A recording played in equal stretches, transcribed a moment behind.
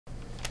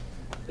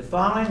The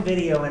following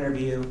video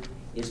interview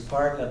is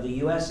part of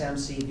the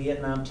USMC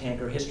Vietnam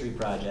Tanker History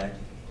Project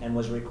and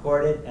was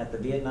recorded at the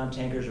Vietnam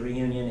Tankers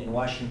Reunion in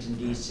Washington,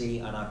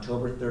 D.C. on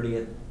October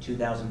 30th,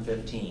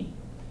 2015.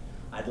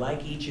 I'd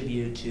like each of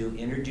you to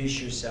introduce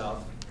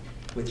yourself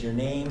with your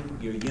name,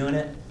 your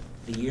unit,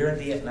 the year in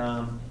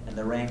Vietnam, and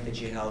the rank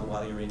that you held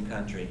while you were in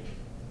country.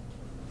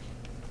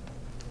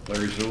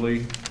 Larry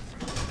Zuley,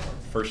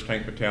 1st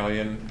Tank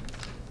Battalion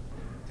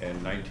in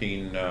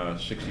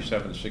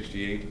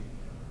 1967-68.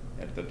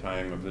 At the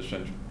time of this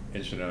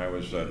incident, I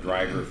was a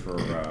driver for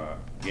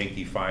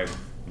Yankee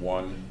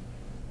 5-1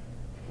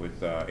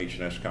 with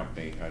H&S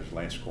Company. I was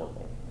Lance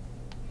Corporal.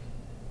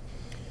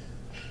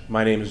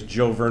 My name is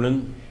Joe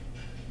Vernon.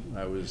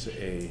 I was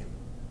a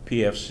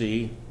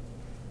PFC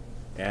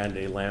and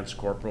a Lance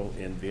Corporal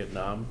in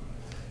Vietnam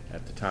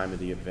at the time of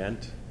the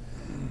event.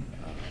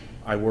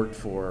 I worked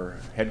for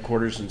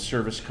Headquarters and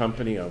Service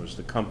Company. I was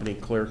the company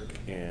clerk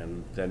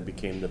and then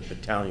became the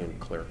battalion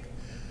clerk.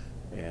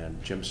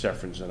 And Jim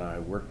Sefrhans and I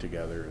worked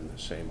together in the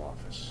same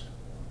office.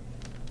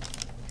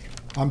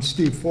 I'm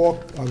Steve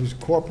Falk. I was a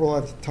corporal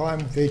at the time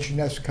with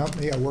H&S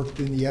Company. I worked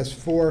in the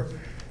S4.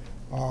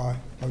 I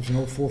was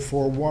in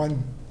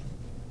 0441,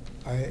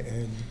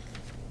 and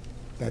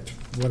that's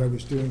what I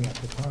was doing at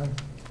the time.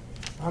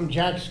 I'm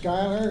Jack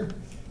Skyler,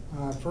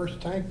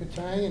 1st Tank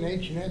Battalion,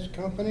 H&S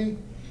Company.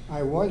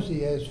 I was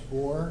the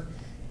S4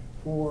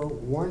 for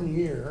 1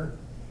 year,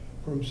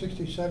 from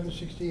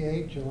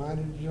 67-68, July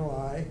to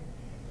July.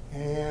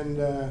 And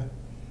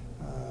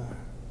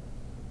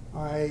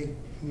I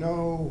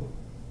know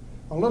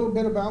a little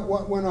bit about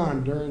what went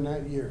on during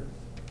that year.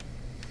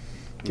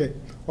 Okay.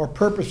 Our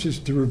purpose is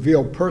to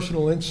reveal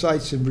personal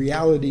insights and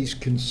realities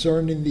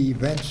concerning the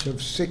events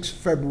of 6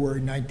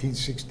 February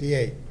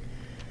 1968.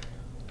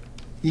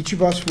 Each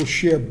of us will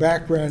share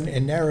background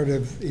and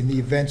narrative in the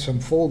events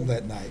unfolded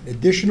that night.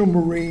 Additional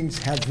Marines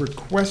have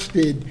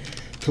requested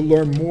to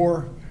learn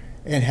more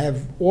and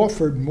have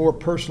offered more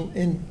personal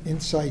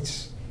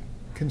insights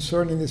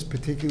concerning this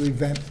particular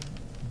event,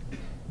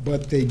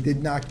 but they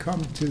did not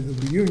come to the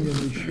reunion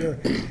this year.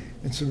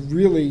 And so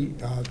really,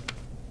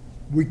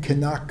 we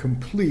cannot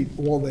complete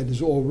all that is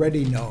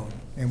already known,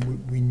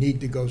 and we need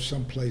to go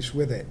someplace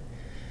with it.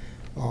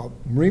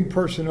 Marine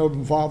personnel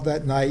involved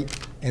that night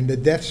and the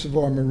deaths of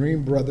our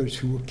Marine brothers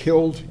who were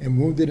killed and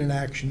wounded in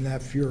action in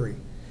that fury.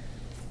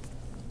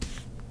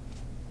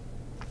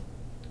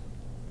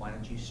 Why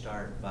don't you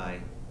start by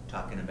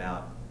talking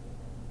about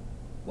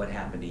what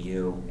happened to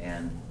you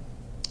and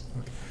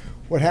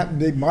What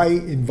happened, my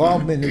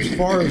involvement as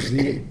far as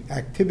the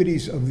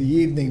activities of the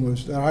evening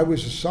was that I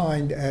was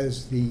assigned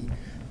as the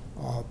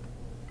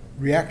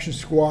reaction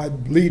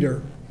squad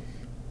leader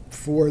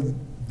for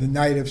the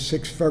night of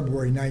 6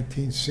 February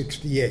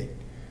 1968.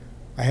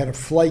 I had a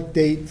flight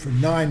date for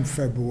 9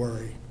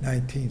 February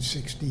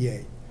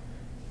 1968.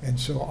 And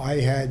so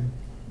I had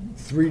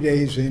 3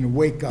 days in a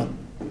wake-up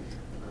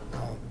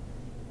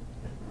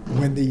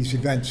when these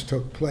events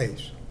took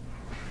place.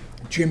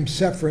 Jim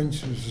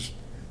Sefrhans was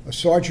a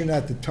sergeant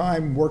at the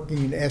time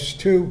working in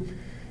S2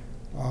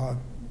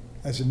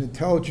 as an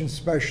intelligence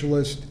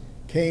specialist.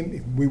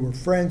 We were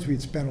friends,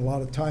 we'd spent a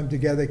lot of time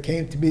together,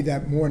 came to me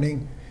that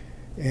morning,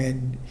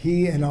 and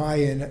he and I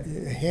and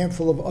a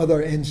handful of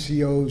other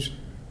NCOs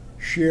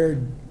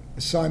shared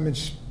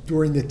assignments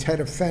during the Tet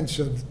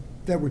Offensive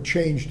that were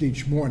changed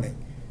each morning.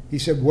 He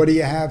said, "What do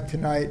you have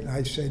tonight?" And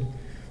I said,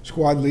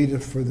 "Squad leader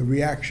for the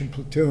reaction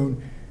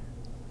platoon."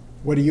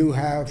 "What do you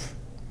have?"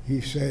 He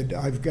said,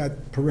 "I've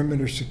got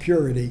perimeter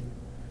security,"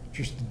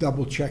 just to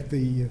double check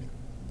the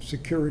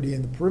security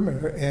in the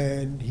perimeter.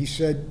 And he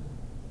said,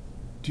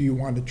 "Do you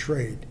want to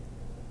trade?"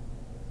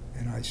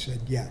 And I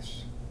said,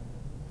 "Yes."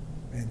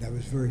 And that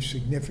was very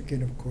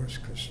significant, of course,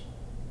 because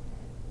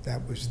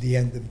that was the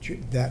end of,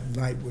 that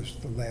night was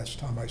the last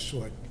time I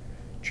saw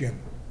Jim.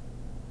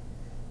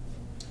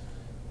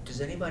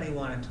 Does anybody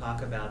want to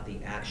talk about the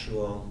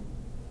actual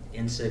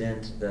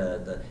incident,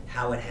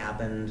 how it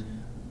happened?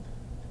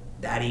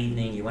 That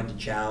evening you went to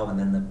chow and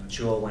then the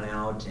patrol went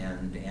out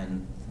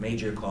and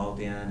Major called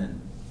in, and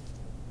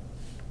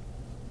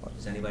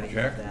does anybody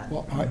have that?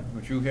 Well,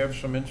 Would you have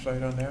some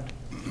insight on that?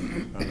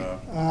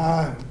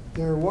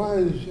 There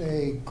was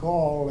a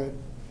call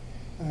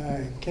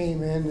that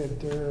came in that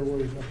there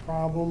was a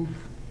problem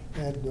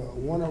at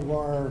one of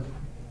our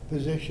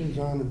positions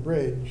on the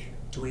bridge.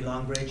 Tui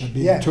Long Bridge?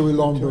 Yes, Tui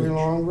Long Bridge.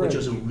 Which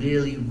was a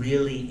really,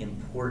 really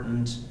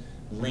important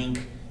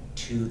link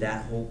to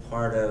that whole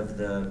part of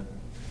the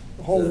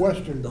whole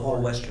western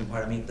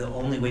part. I mean, the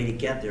only way to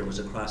get there was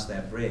across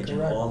that bridge.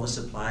 Correct. And all the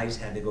supplies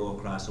had to go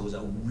across. So it was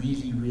a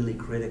really, really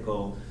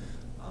critical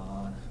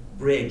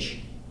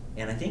bridge.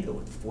 And I think there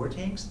were 4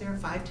 tanks there,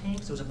 5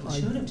 tanks. There was a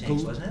platoon of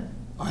tanks, wasn't it?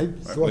 I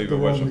believe there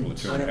was a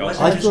platoon.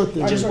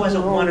 It just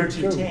wasn't 1 or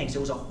 2 tanks. It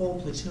was a whole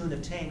platoon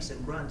of tanks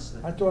and grunts.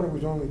 I thought it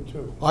was only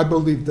 2. I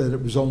believe that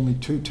it was only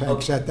 2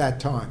 tanks at that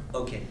time.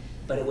 Okay,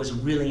 but it was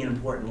really an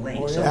important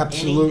link. Oh, yeah. So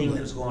Absolutely. anything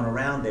that was going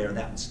around there,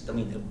 that's, I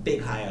mean, a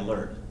big high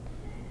alert.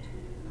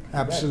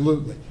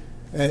 Absolutely.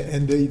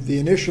 And the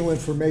initial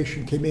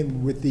information came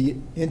in with the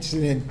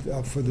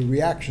incident for the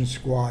reaction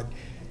squad,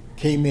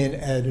 came in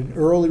at an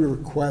early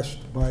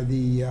request by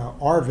the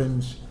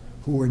Arvins,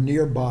 who were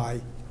nearby,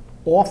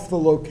 off the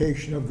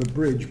location of the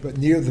bridge, but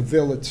near the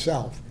Ville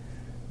itself,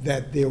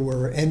 that there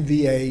were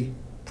NVA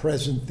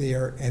present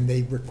there, and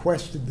they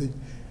requested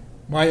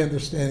my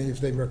understanding is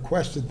they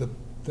requested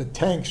the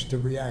tanks to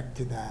react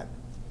to that,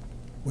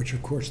 which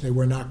of course they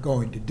were not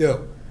going to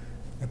do.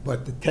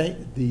 But the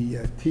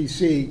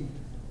TC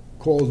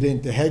called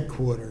into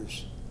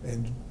headquarters,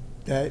 and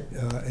that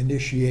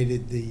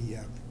initiated the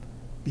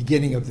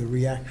beginning of the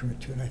reaction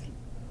to it. I think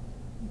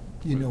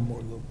you know more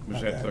a little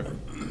Was about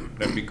that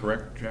that'd be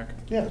correct, Jack?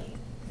 Yes.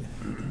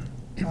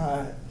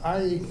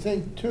 I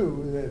think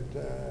too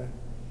that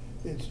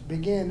it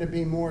began to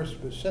be more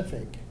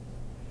specific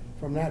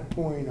from that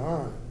point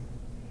on,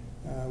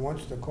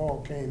 once the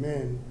call came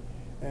in,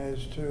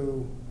 as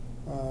to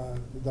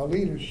the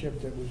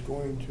leadership that was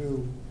going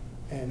to,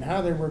 and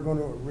how they were going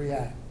to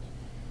react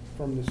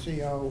from the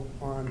CO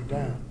on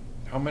down.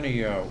 How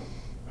many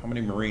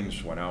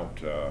Marines went out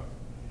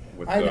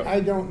with I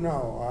don't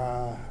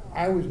know.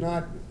 I was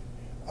not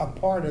a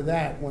part of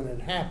that when it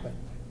happened.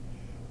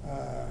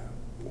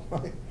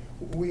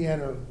 We had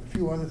a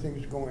few other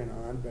things going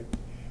on, but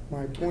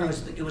my point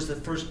is... It was the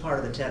first part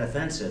of the Tet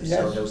Offensive,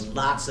 so Yes. there was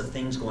lots of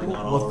things going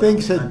on all Well, around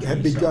things the had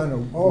country,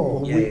 begun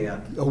so-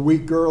 a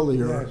week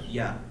earlier.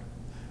 Yes.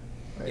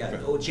 Yeah,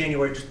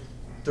 January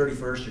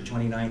 31st or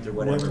 29th or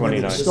whatever. When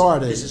it 29th.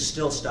 started. This is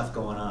still stuff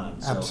going on.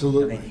 So,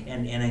 Absolutely.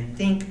 And I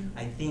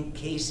think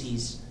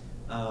Casey's,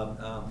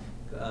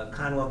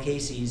 Conwell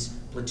Casey's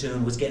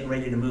platoon was getting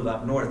ready to move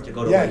up north to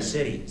go to Yes. Lake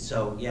City.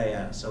 So,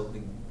 so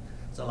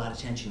there's a lot of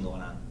tension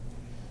going on.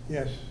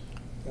 Yes,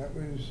 that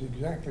was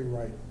exactly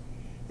right.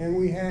 And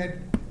we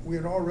had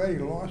already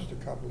lost a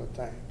couple of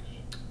tanks.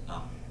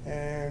 Oh.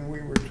 And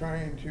we were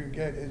trying to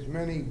get as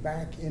many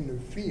back in the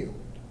field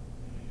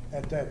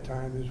at that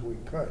time as we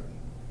could,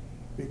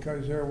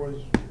 because there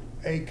was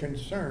a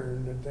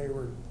concern that they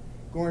were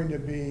going to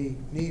be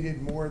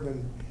needed more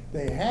than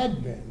they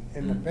had been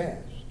in the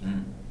past.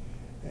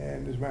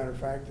 And as a matter of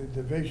fact, the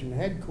division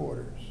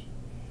headquarters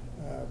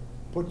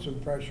put some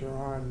pressure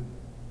on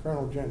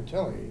Colonel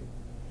Gentili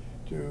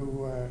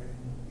to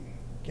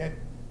get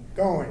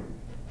going.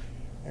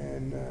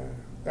 And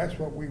that's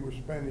what we were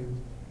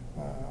spending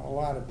a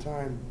lot of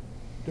time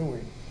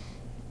doing.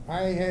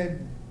 I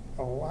had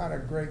a lot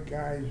of great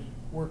guys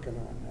working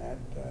on that.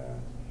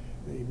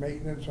 The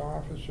maintenance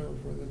officer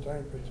for the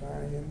tank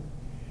battalion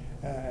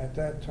at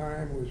that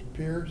time was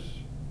Pierce,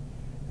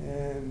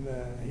 and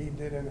he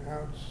did an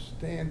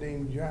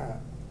outstanding job.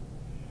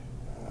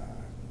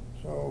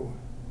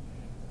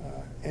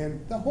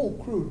 And the whole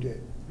crew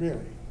did,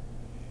 really.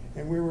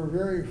 And we were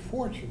very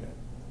fortunate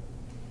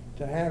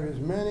to have as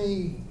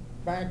many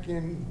back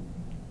in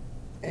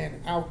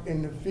and out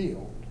in the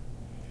field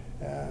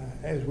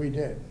as we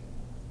did.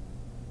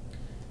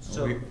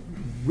 So,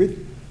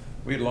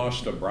 we had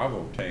lost a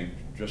Bravo tank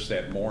just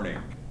that morning,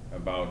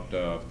 about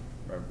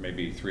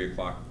maybe 3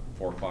 o'clock,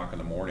 4 o'clock in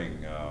the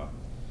morning,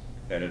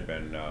 that had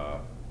been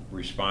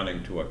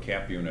responding to a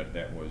cap unit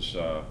that was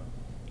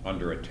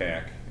under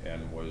attack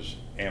and was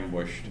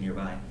ambushed.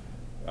 nearby.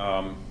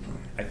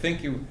 I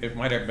think it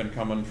might have been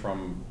coming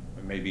from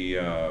maybe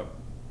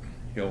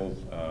Hill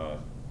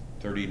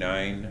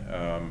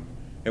 39.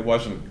 It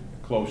wasn't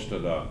close to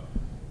the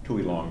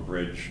Tuilong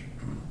Bridge,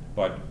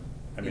 but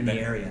I mean, In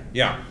the area.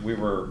 Yeah, we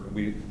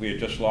had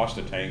just lost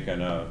a tank,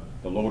 and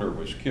the loader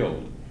was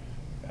killed,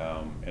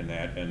 and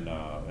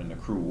the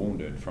crew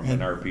wounded from an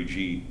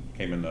RPG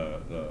came in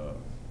the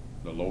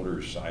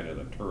loader's side of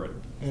the turret.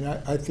 And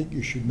I think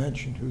you should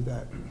mention who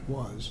that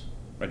was.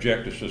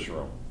 Jack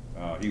DeCicero,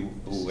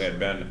 who had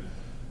been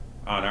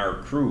on our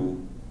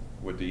crew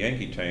with the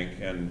Yankee tank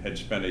and had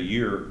spent a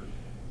year.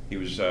 He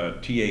was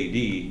TAD,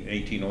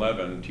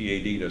 1811,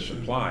 TAD to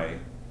supply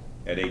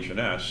at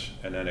H&S,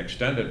 and then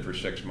extended for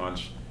 6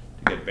 months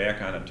to get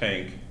back on a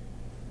tank.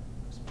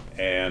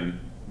 And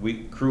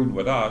we crewed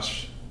with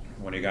us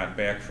when he got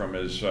back from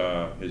his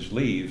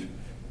leave,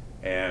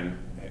 and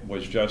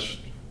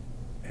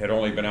had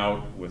only been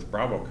out with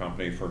Bravo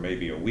Company for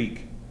maybe a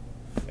week,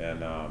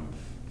 and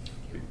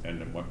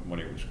when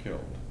he was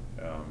killed.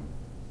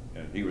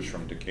 And he was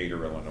from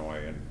Decatur,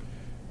 Illinois, and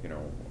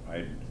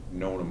I'd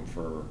known him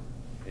for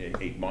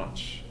 8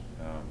 months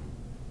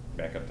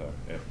back at the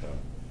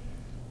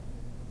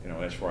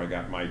that's where I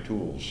got my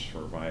tools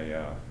for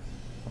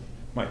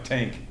my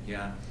tank.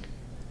 Yeah.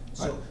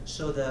 So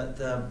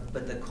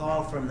but the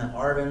call from the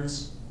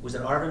Arvins, was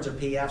it Arvins or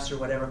PFs or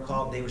whatever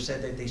called? They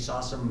said that they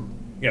saw some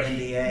Yes.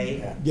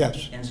 NDA.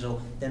 Yes. And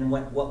so then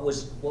what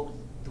was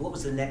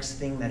the next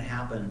thing that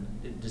happened?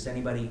 Does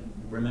anybody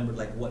remember?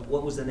 Like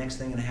what was the next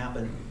thing that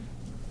happened?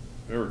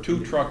 There were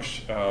 2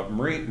 trucks.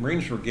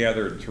 Marines were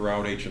gathered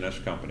throughout H&S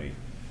Company.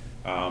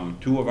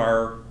 2 of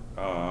our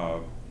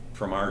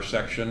from our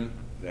section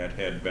that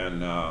had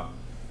been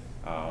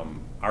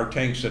our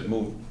tanks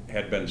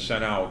had been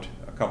sent out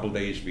a couple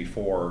days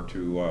before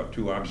to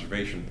 2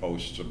 observation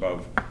posts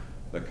above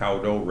the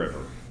Cowdoe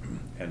River,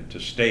 and to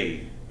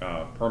stay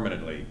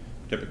permanently.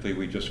 Typically,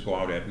 we just go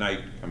out at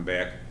night, come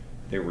back.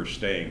 They were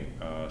staying.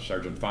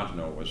 Sergeant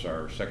Fontenot was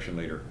our section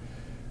leader.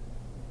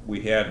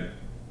 We had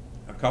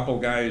a couple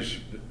guys,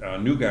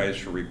 new guys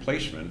for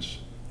replacements,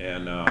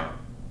 and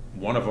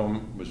one of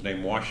them was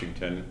named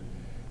Washington,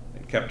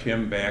 and kept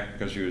him back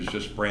because he was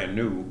just brand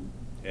new,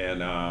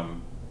 and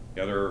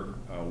the other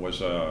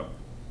was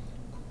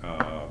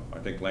I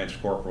think Lance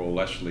Corporal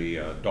Leslie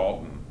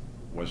Dalton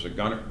was a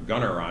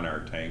gunner on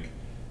our tank,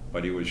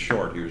 but he was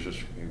short. He was just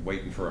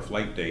waiting for a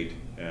flight date,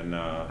 and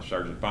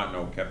Sergeant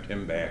Fontenot kept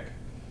him back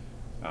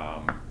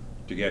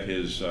to get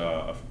his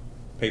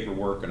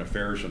paperwork and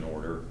affairs in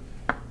order,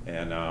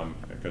 and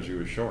because he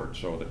was short.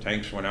 So the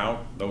tanks went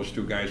out, those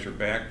two guys are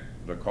back.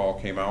 The call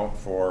came out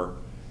for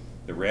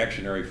the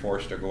reactionary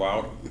force to go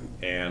out,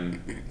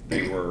 and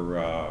they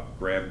were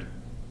grabbed,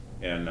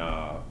 and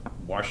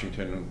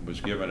Washington was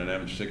given an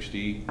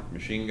M60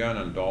 machine gun,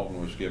 and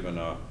Dalton was given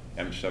a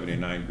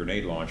M79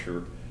 grenade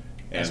launcher.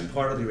 As And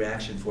part of the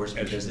reaction force,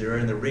 because they're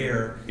in the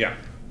rear. yeah,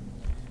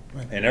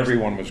 and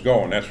everyone was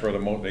going. That's where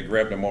they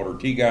grabbed the Motor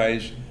T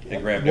guys. They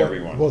grabbed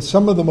everyone. Well,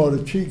 some of the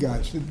Motor T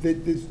guys,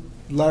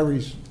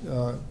 Larry's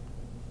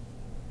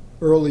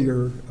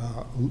earlier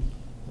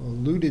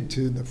alluded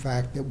to the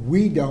fact that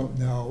we don't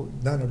know,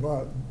 none of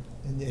us,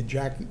 and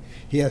Jack,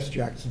 he asked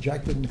Jackson,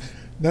 Jack didn't,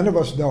 none of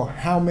us know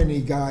how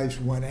many guys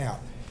went out.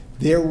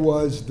 There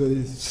was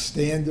the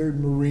standard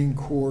Marine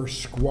Corps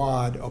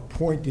squad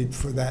appointed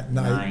for that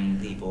night. 9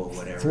 people,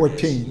 whatever 14.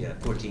 it is. Yeah,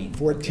 14.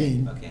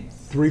 14. Okay.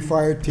 3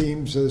 fire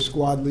teams, a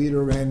squad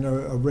leader, and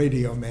a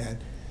radio man.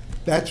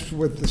 That's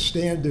what the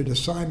standard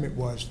assignment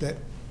was that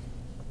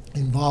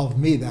involved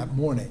me that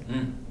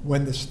morning.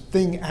 When this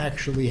thing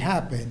actually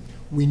happened,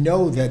 we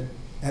know that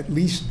at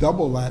least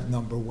double that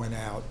number went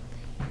out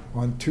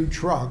on 2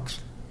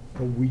 trucks,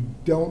 but we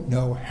don't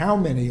know how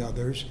many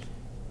others,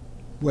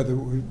 whether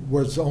it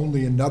was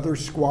only another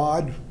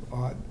squad.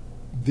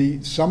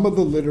 Some of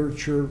the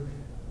literature,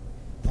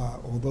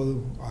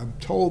 although I'm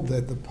told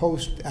that the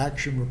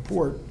post-action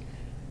report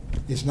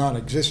is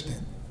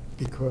non-existent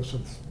because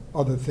of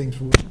other things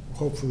we'll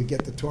hopefully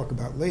get to talk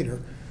about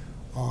later.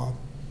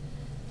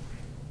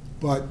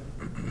 But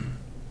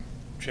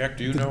Jack,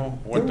 do you know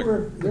what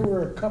There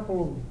were a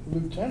couple of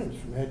lieutenants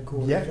from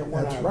headquarters yeah, that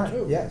went that's out right.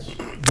 too. Yes,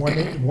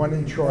 one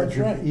in charge That's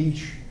right. of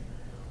each.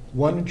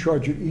 One in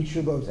charge of each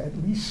of those, at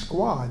least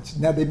squads.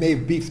 Now, they may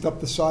have beefed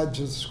up the sides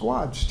of the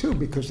squads too,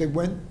 because they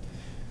went,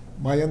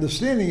 my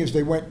understanding is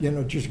they went,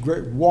 just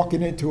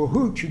walking into a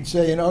hooch and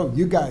saying, oh,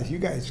 you guys,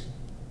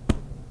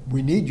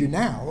 we need you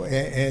now.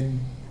 And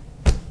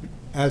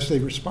as they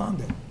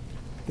responded,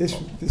 this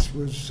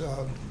was,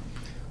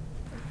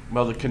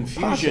 Well, the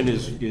confusion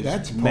Possibly.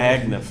 That's is possible.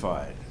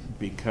 magnified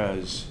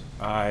because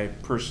I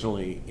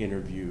personally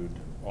interviewed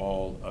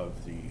all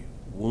of the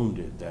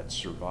wounded that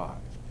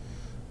survived.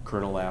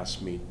 Colonel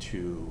asked me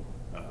to,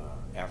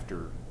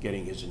 after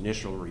getting his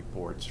initial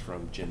reports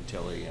from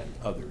Gentili and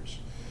others,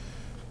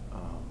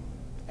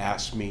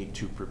 asked me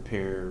to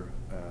prepare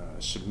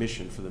a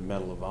submission for the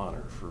Medal of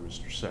Honor for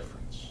Mr.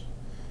 Sefrhans.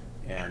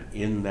 And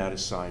in that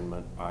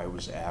assignment, I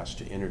was asked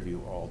to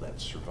interview all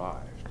that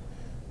survived.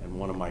 And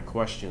one of my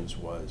questions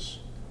was,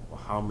 well,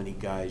 how many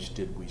guys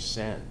did we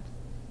send?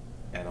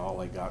 And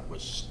all I got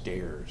was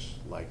stares,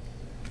 like,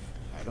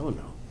 I don't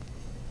know.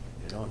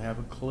 They don't have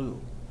a clue.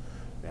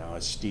 Now,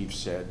 as Steve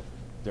said,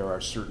 there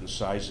are certain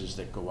sizes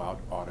that go out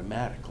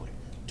automatically.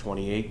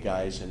 28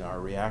 guys in our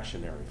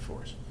reactionary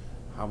force.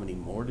 How many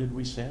more did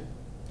we send?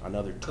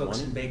 Another 20?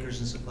 Cooks and bakers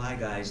and supply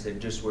guys that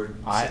just were.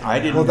 I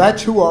didn't- well,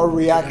 that's who our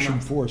reaction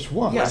force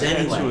was. Yes, That's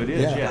anyway. who it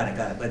is, Yeah. yeah.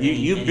 Got it. But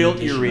You any built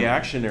your additional-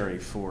 reactionary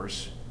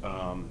force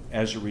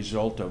as a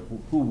result of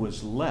who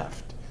was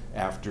left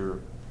after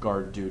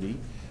guard duty,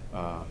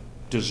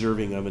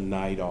 deserving of a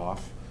night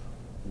off,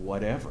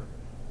 whatever,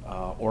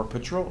 or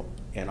patrol.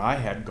 And I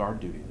had guard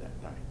duty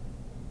that night,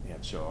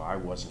 and so I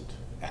wasn't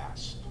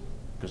asked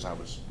because I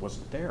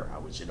wasn't there. I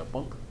was in a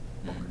bunker.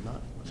 Bunker 9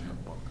 was in a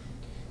bunker.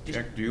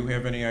 Jack, do you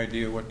have any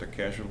idea what the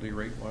casualty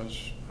rate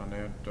was on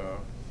that?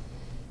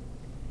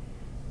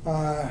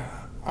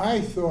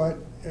 I thought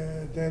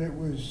that it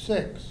was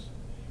 6,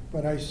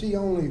 but I see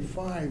only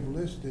 5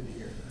 listed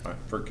here.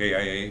 For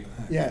KIA?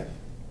 Yes.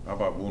 How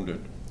about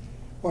wounded?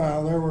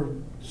 Well, there were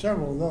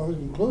several of those,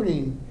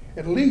 including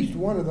at least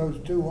one of those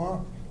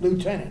 2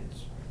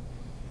 lieutenants.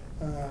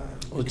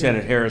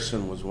 Lieutenant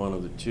Harrison was one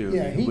of the 2.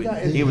 Yeah, he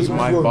got- he was he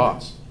my was-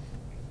 boss.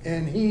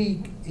 And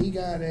he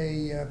got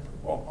a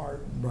Purple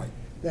Heart Right.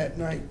 that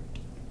night.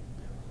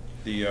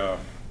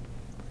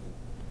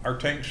 Our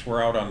tanks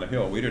were out on the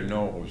hill. We didn't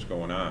know what was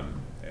going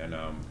on, and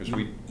because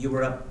You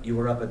were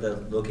up at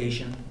the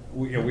location?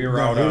 we were No,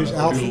 out he on was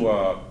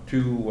out.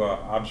 two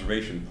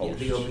observation Yeah,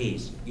 posts.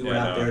 VOPs. You were And,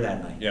 out there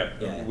that night?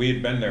 Yeah, we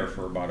had been there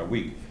for about a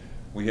week.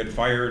 We had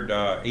fired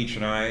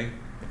H&I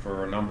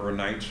for a number of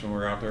nights when we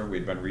were out there.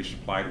 We'd been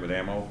resupplied with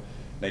ammo.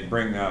 They'd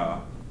bring,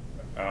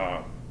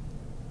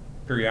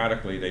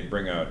 periodically, they'd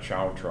bring a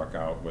chow truck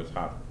out with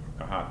a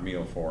hot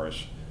meal for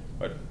us.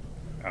 But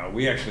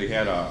we actually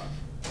had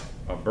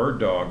a bird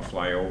dog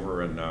fly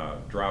over and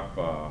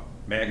drop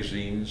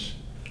magazines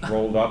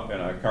rolled up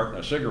and a carton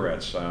of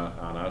cigarettes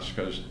on us,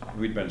 because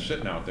we'd been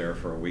sitting out there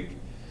for a week.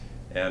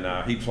 And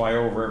he'd fly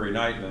over every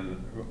night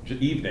and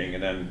evening,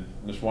 and then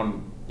this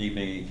one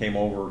evening he came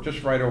over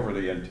just right over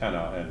the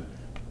antenna, and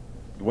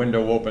the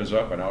window opens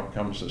up and out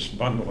comes this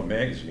bundle of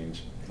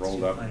magazines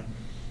rolled up.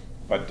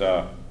 But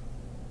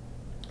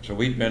so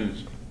we'd been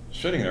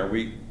sitting there.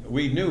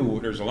 We knew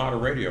there's a lot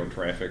of radio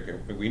traffic.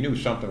 We knew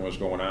something was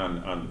going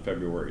on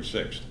February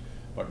 6th,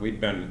 but we'd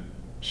been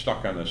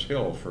stuck on this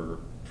hill for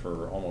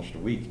almost a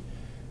week.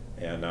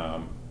 And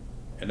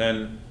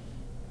then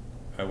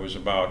I was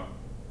about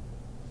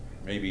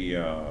maybe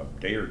a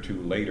day or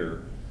two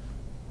later,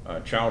 a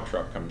chow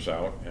truck comes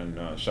out,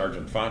 and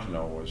Sergeant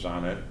Fontenot was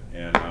on it,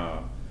 and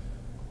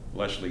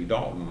Leslie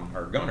Dalton,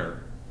 our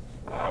gunner,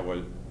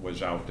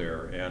 was out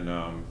there,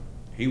 and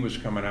he was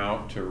coming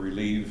out to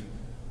relieve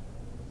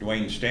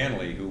Dwayne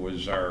Stanley, who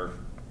was our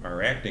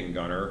acting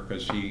gunner,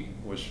 because he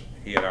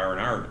had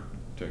R&R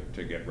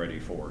to get ready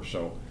for.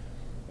 So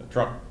the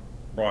truck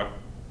brought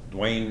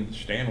Dwayne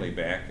Stanley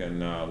back, and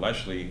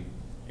Leslie,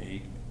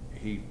 he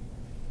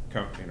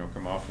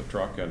come off the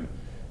truck, and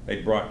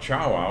they brought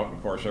chow out. And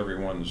of course,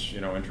 everyone's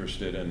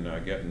interested in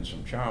getting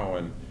some chow,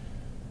 and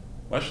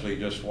Leslie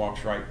just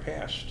walks right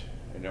past.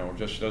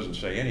 Just doesn't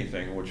say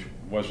anything, which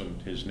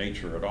wasn't his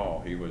nature at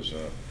all. He was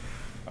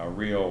a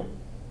real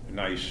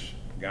nice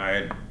guy.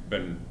 I'd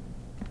been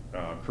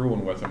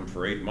crewing with him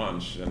for 8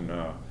 months, and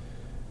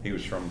he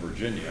was from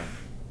Virginia,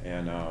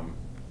 and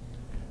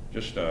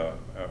just a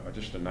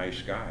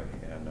nice guy.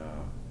 And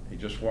he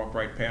just walked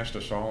right past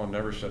us all and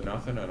never said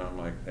nothing. And I'm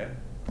like,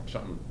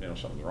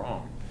 something's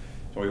wrong.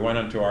 So we went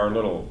into our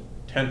little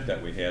tent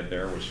that we had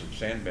there with some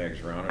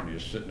sandbags around it, and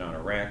just sitting on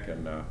a rack.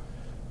 And so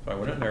I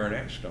went in there and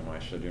asked him. I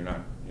said, "You're not,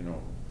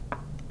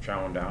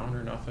 chowing down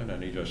or nothing?"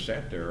 And he just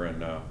sat there,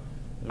 and I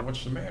said,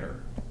 "What's the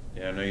matter?"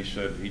 And he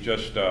said, it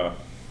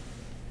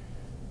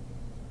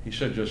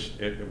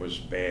was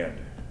bad.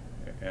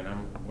 And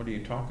what are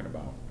you talking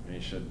about? And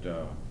he said,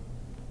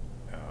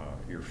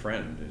 "Your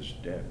friend is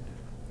dead,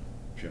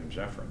 Jim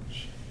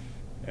Sefrhans."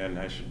 And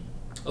I said,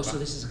 Oh, so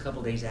this is a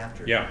couple days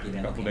after? yeah,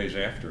 a couple days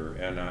after,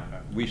 and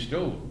we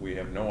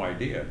have no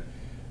idea.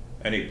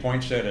 And he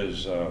points at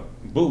his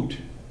boot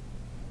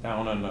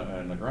down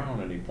on the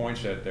ground, and he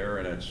points at there,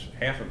 and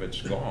half of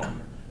it's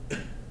gone,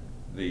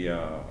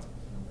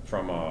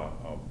 from a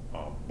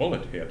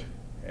bullet hit.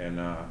 And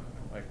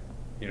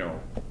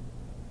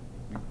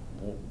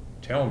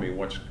tell me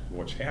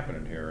what's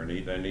happening here.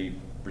 And then he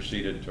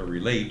proceeded to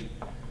relate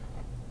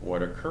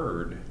what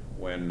occurred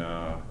when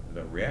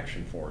the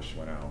reaction force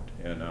went out.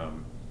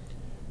 And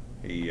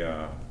he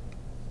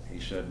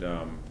said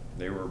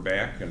they were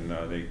back, and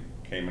they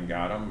came and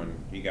got him,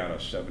 and he got a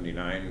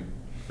 79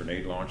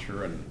 grenade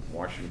launcher in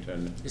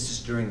Washington. This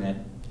is during that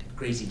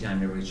crazy time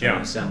they were trying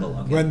to assemble.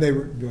 Okay. When they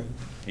were,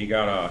 He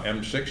got a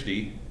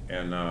M60,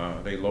 and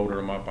they loaded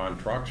him up on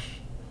trucks.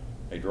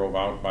 They drove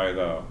out by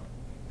the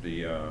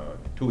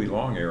Tui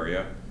Long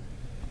area,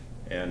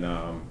 and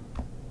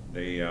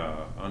they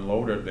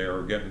unloaded. They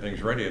were getting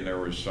things ready, and there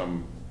was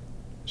some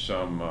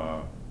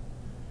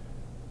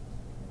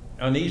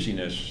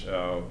uneasiness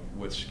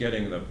with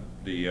getting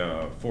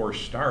the force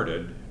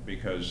started,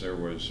 because there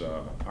was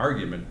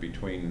argument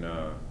between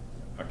a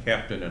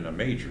captain and a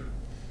major,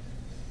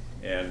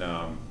 and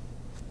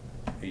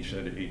he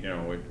said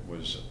it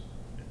was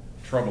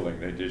troubling.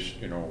 They just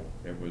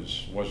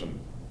wasn't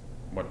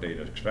what they'd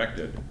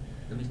expected.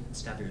 Let me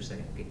stop here a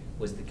second. Okay.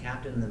 Was the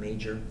captain and the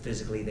major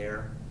physically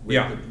there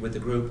with the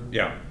group?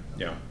 Yeah.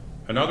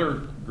 Another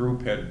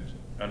group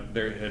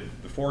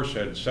the force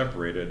had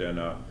separated, and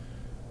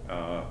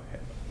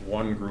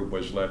one group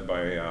was led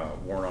by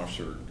Warrant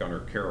Officer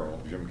Gunner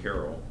Jim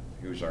Carroll.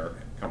 He was our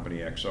company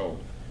XO.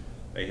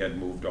 They had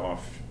moved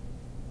off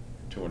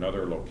to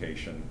another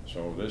location.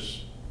 So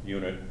this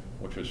unit,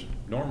 which was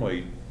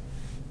normally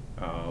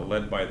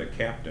led by the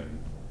captain,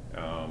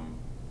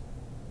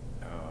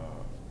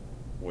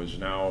 was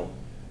now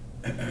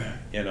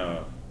in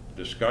a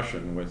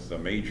discussion with the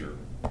major.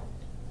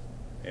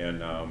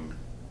 And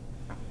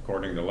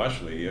according to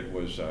Leslie, it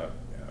was a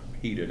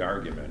heated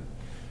argument.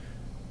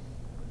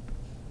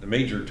 The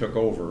major took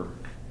over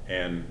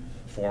and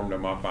formed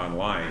them up on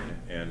line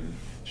and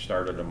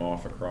started them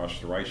off across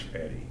the rice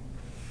paddy,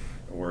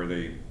 where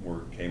they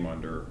came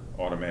under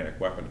automatic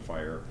weapon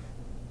fire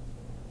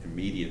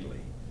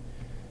immediately.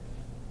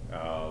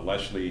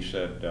 Leslie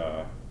said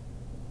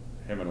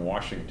him and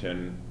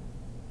Washington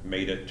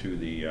made it to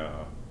the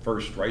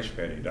first rice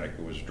paddy dike.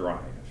 It was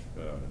dry.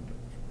 The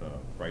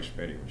rice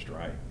paddy was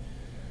dry.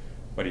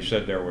 But he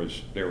said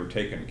they were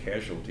taking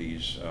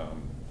casualties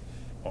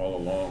all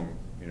along,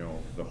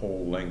 the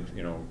whole length,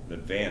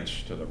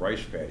 advance to the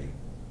rice paddy.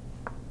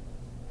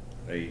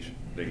 They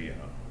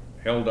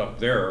held up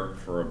there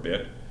for a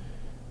bit,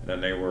 and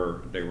then they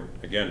were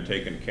again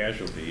taking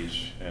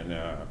casualties. And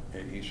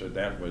he said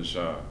that was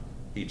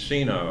he'd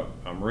seen a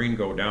Marine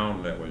go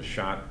down that was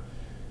shot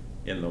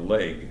in the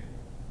leg,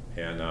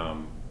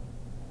 and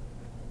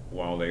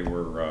while they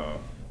were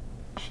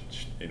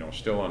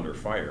still under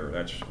fire.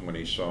 That's when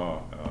he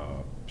saw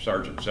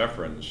Sergeant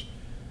Sefrhans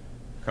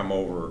come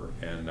over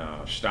and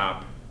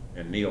stop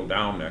and kneel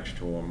down next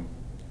to him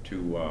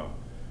to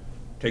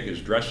take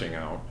his dressing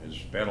out, his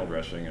battle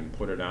dressing, and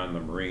put it on the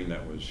Marine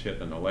that was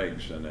hit in the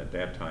legs. And at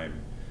that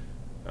time,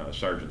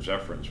 Sergeant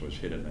Sefrhans was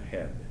hit in the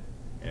head,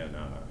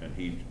 and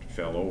he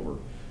fell over.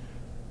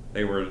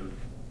 They were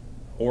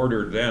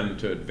ordered then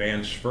to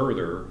advance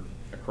further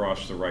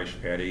across the rice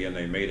paddy, and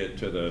they made it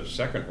to the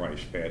second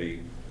rice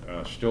paddy,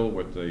 still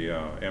with the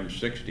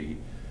M60,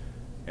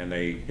 and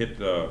they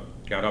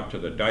got up to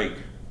the dike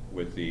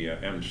with the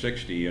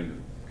M60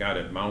 and got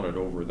it mounted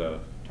over the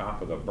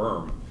top of the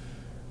berm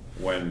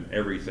when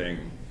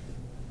everything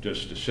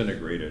just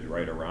disintegrated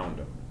right around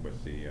them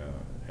with the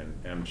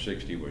and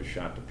M60 was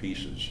shot to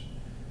pieces.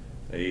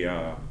 They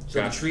So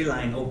the tree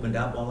line opened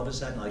up all of a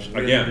sudden, like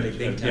really, again, really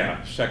big time?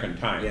 yeah, second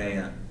time.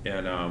 Yeah, yeah.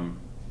 And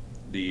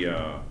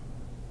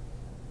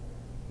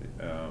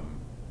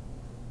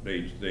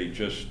they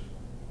just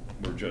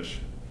were just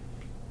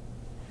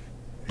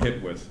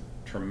hit with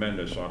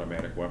tremendous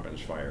automatic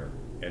weapons fire.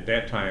 At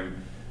that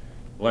time,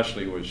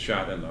 Leslie was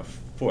shot in the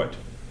foot.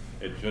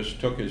 It just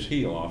took his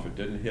heel off, it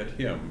didn't hit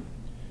him.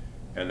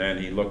 And then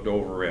he looked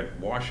over at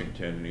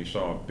Washington and he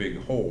saw a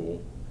big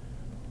hole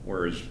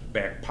where his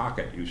back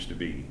pocket used to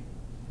be.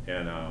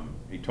 And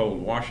he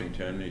told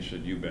Washington, he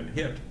said, "You've been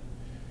hit."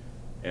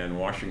 And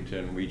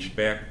Washington reached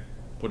back,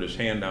 put his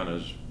hand on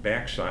his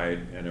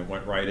backside, and it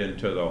went right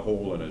into the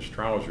hole in his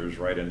trousers,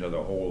 right into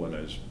the hole in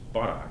his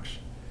buttocks.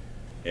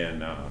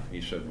 And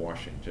he said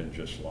Washington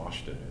just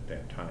lost it at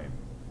that time.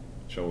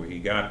 So he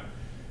got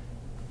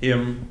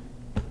him,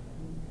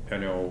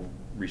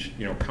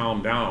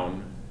 calmed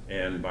down,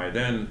 and by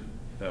then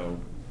the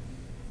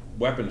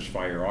weapons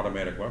fire,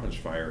 automatic weapons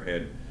fire,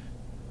 had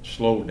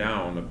slowed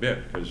down a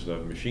bit because the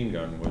machine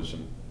gun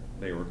wasn't.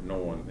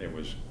 It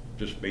was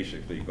just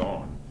basically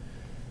gone.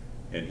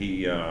 And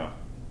he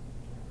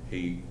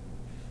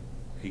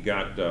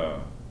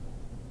got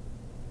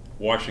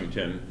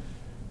Washington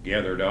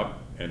gathered up,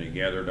 and he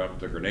gathered up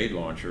the grenade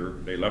launcher.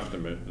 They left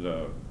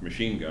the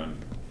machine gun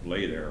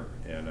lay there,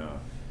 and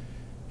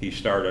he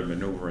started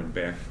maneuvering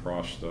back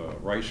across the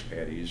rice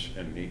paddies,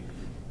 and he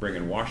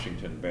bringing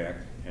Washington back,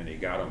 and he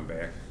got him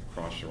back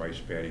across the rice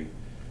paddy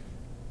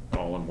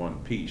all in one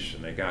piece.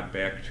 And they got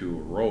back to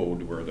a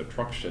road where the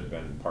trucks had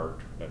been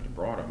parked that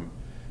brought him.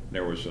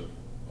 There was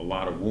a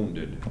lot of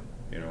wounded,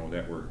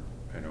 that were,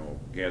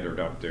 gathered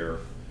up there.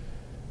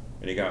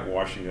 And he got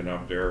Washington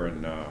up there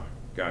and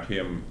got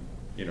him,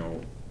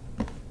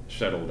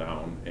 settled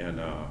down.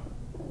 And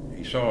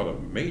he saw the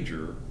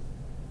major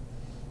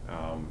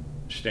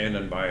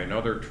standing by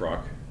another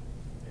truck,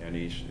 and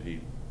he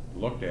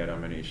looked at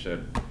him and he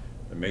said,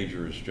 "The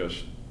major is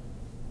just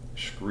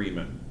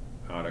screaming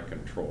out of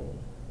control."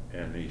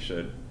 And he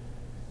said,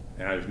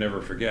 and I'll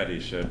never forget, he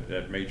said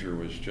that major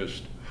was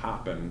just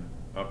hopping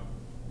up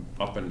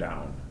and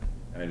down,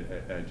 and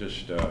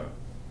just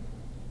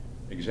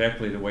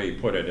exactly the way he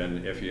put it.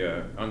 And if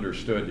you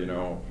understood, the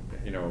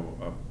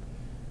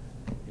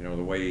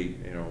way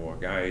a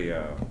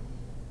guy,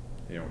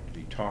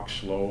 he talks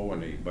slow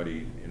and but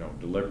he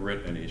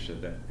deliberate, and he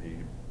said that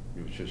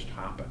he was just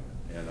hopping,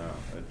 and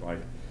it's like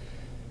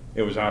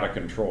it was out of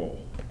control.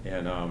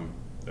 And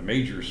the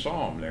major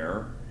saw him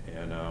there,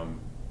 and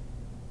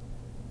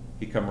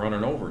he come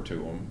running over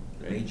to him.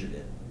 The major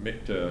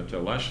did. To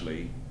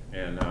Leslie,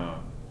 and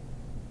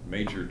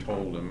major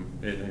told him,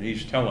 and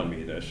he's telling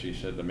me this, he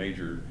said the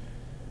major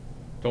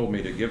told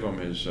me to give him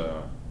his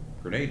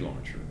grenade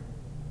launcher.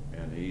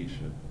 And he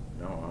said,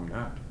 "No, I'm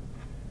not."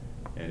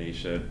 And he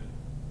said,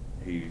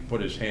 he put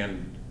his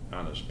hand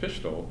on his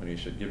pistol, and he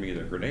said, "Give me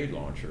the grenade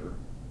launcher."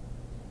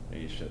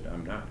 And he said,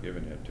 "I'm not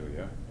giving it to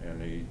you."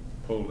 And he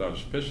pulled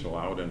his pistol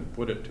out and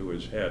put it to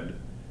his head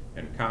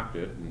and cocked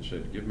it and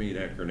said, "Give me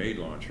that grenade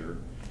launcher."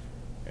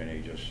 And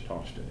he just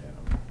tossed it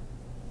at him,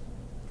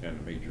 and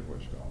the major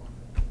was gone.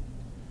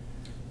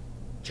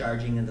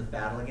 Charging in the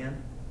battle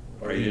again?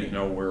 Or He didn't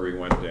know where he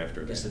went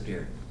after that.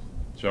 disappeared?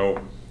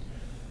 So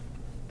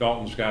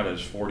Dalton's got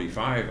his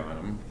 45 on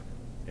him,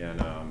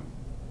 and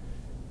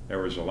there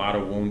was a lot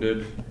of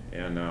wounded,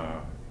 and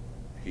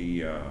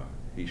he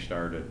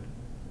started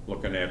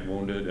looking at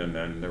wounded, and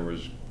then there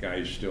was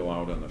guys still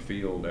out in the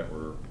field that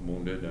were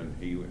wounded, and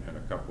he and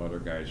a couple other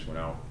guys went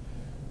out,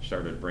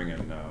 started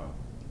bringing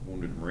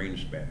wounded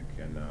Marines back.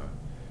 And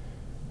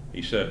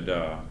he said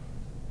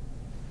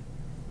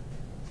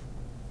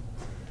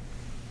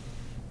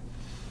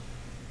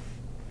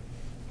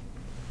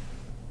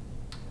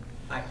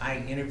I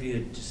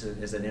interviewed, just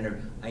as an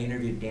interview, I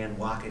interviewed Dan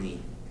Wackety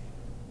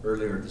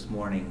earlier this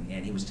morning,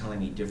 and he was telling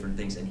me different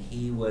things, and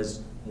he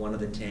was one of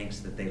the tanks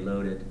that they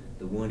loaded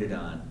the wounded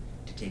on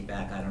to take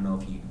back. I don't know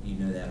if you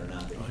know that or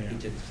not, but he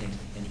took the tanks,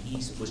 and he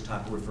was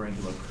referring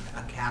to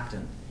a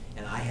captain,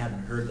 and I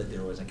hadn't heard that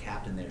there was a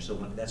captain there, so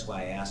that's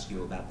why I asked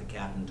you about the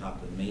captain, talk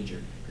to the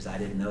major, because I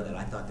didn't know that.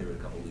 I thought there were a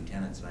couple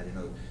lieutenants, and I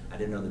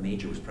didn't know the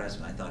major was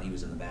present. I thought he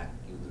was in the back,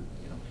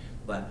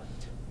 but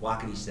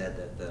Wackety said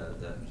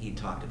that he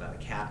talked about a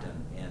captain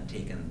and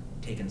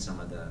taken some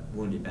of the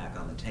wounded back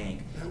on the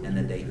tank, and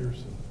that they,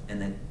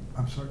 and then,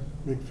 I'm sorry?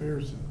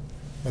 McPherson.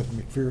 That's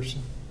McPherson.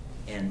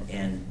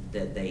 and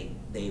that they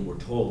were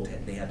told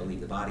they had to leave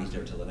the bodies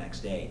there till the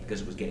next day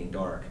because it was getting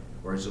dark,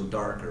 or so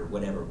dark or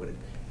whatever. Would it?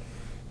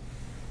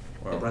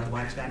 Well, They brought the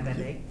blacks back that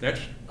day?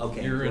 That's,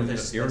 Okay. you're in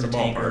that's the a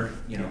tanker, ballpark.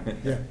 you know.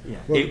 Yeah. Yeah,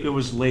 Well- it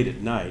was late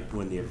at night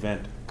when the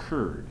event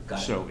occurred, Got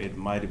it. so it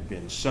might have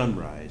been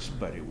sunrise,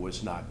 but it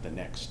was not the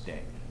next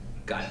day.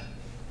 Got it.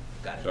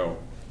 Got it. So,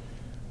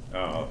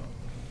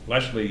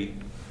 Leslie,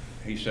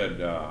 he said,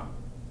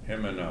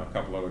 him and a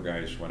couple other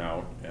guys went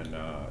out, and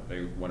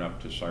they went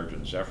up to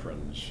Sergeant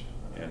Sefrhans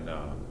and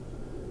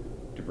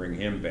to bring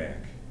him back.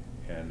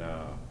 And you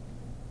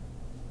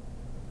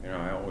know,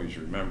 I always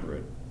remember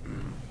it.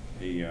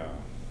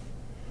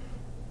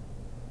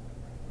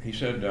 He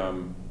said,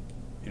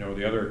 you know,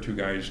 the other two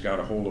guys got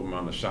a hold of him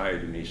on the side,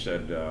 and he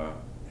said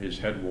his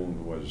head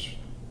wound was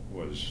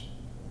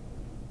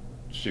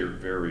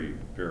very,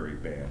 very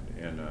bad.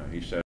 And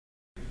he said,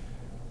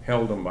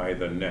 held him by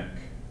the neck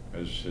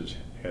as his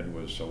head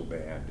was so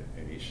bad.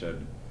 And he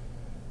said,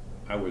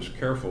 I was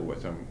careful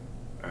with him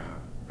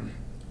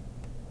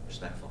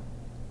Respectful.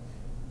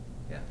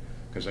 Yeah.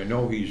 because I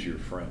know he's your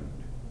friend.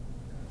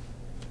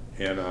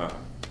 And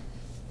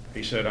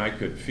he said, I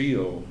could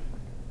feel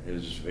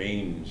his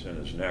veins in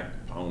his neck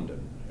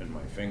pounding in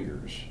my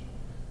fingers,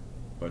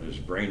 but his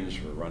brains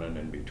were running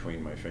in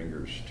between my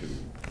fingers too.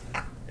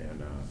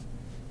 And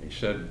he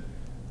said,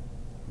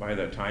 by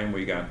the time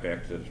we got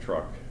back to the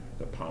truck,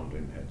 the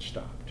pounding had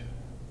stopped.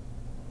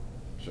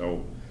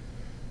 So,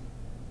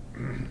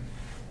 Take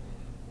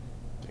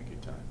your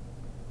time.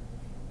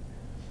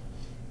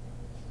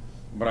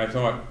 but I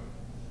thought,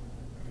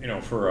 you know,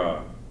 for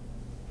a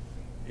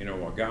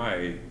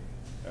guy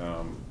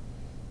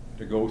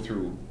to go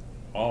through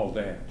all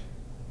that,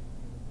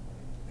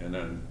 and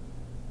then,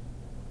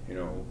 you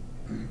know,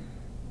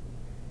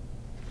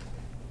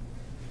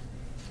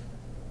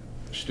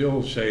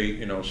 still say,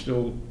 you know,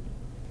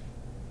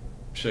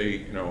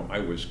 I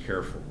was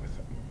careful with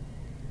him.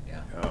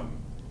 Yeah.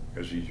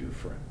 Because he's your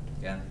friend.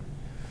 Yeah.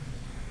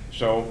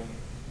 So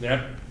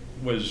that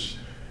was,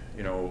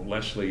 you know,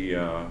 Leslie,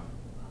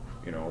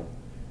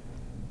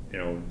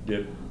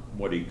 did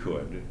what he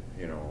could,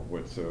 you know,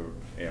 with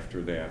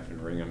after that and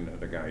bringing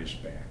the guys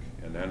back.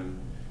 And then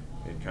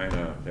it kind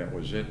of, that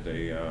was it.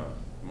 They,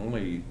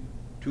 only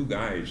two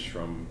guys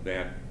from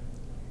that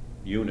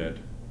unit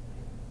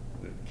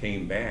that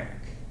came back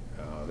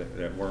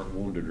that weren't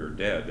wounded or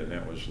dead, and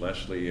that was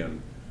Leslie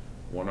and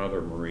one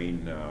other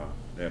Marine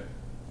that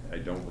I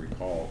don't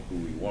recall who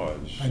he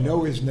was. I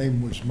know his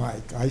name was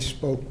Mike. I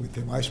spoke with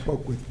him. I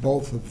spoke with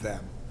both of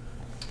them.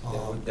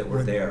 That were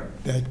when- there.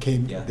 That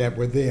came, Yeah. that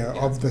were there,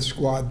 Yeah. of the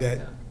squad that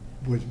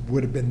Yeah.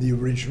 would have been the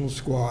original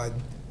squad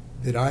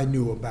that I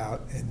knew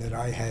about and that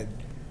I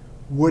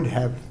would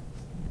have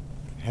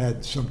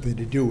had something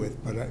to do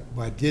with, but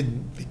I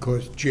didn't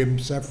because Jim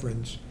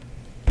Sefrhans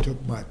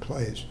took my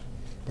place.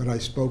 But I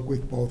spoke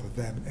with both of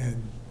them,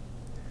 and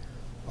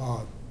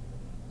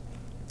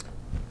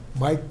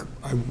Mike,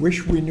 I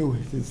wish we knew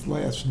his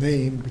last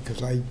name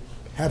because I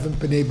haven't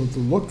been able to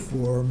look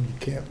for him. You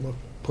can't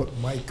put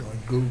Mike on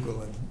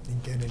Google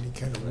and get any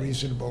kind of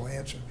reasonable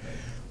answer.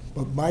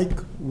 But Mike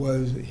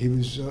was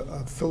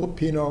a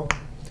Filipino,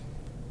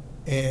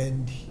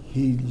 and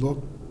he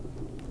looked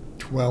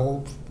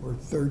 12 or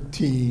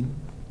 13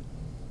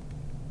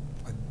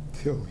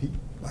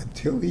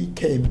 until he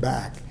came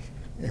back.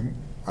 And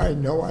I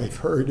know I've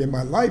heard in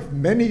my life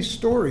many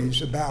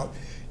stories about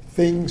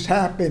things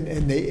happen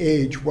and they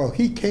age. Well,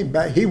 he came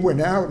back, he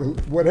went out,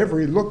 whatever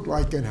he looked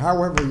like and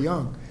however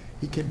young,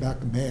 he came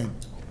back a man.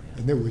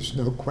 And there was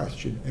no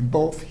question. And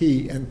both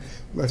he and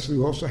Leslie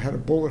also had a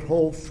bullet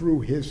hole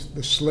through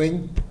the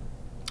sling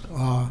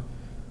on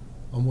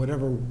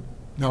whatever,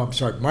 no, I'm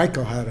sorry,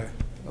 Michael had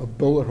a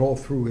bullet hole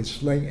through his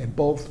sling, and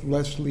both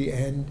Leslie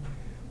and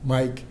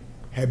Mike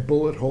had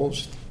bullet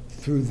holes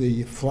through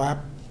the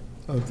flap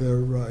of their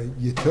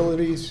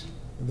utilities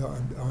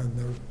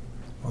on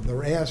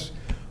their ass.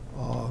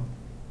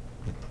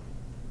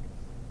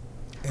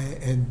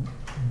 And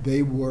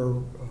they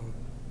were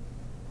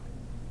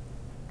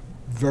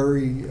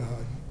very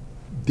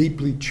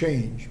deeply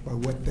changed by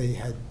what they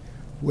had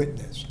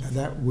witnessed. Now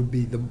that would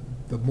be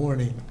the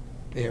morning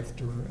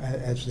after,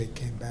 as they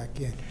came back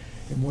in.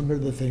 And one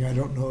other thing, I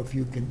don't know if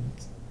you can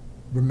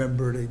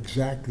remember it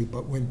exactly,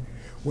 but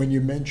when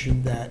you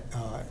mentioned that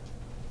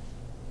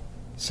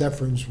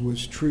Sefrhans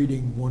was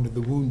treating one of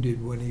the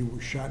wounded when he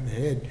was shot in the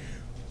head,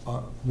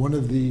 one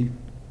of the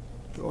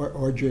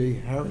R.J.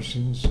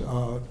 Harrison's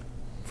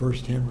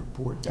first-hand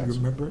report, do you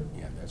remember it?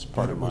 Yeah, that's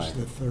part of my. That was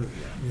the third,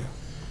 yeah.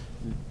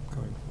 Go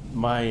ahead.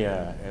 My,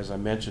 as I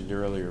mentioned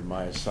earlier,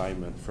 my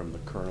assignment from the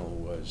colonel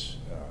was,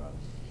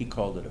 he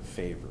called it a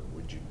favor.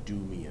 Would you do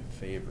me a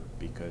favor?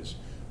 Because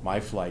my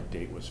flight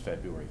date was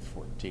February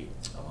 14th.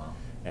 Oh, wow.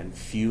 And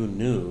few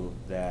knew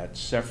that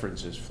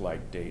Sefrhans'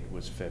 flight date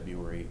was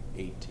February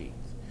 18th.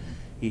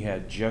 He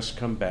had just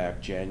come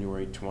back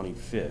January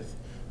 25th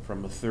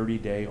from a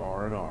 30-day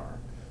R&R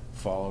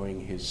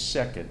following his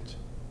second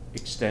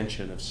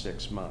extension of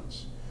 6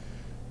 months.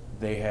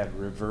 They had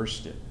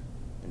reversed it,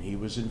 and he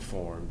was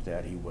informed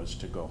that he was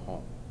to go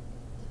home.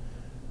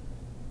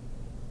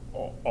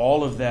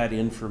 All of that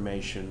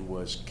information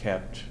was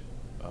kept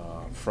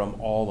from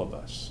all of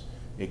us,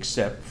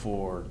 except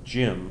for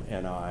Jim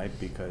and I,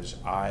 because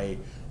I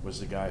was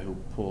the guy who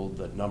pulled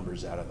the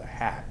numbers out of the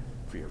hat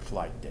for your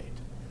flight date.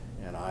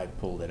 And I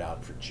pulled it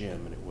out for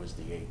Jim, and it was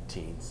the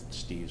 18th, and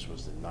Steve's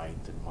was the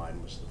 9th, and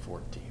mine was the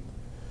 14th.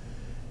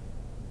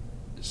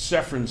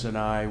 Sefrhans and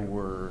I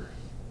were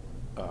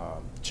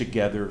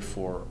together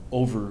for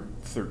over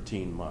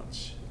 13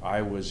 months.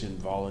 I was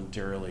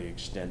involuntarily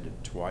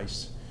extended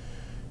twice.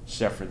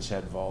 Sefrhans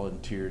had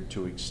volunteered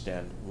to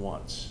extend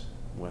once,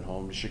 went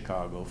home to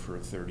Chicago for a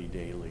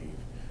 30-day leave,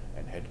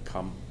 and had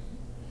come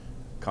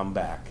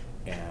back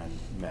and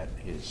met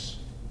his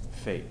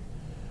fate.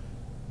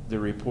 The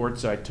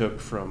reports I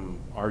took from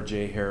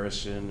R.J.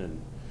 Harrison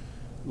and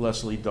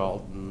Leslie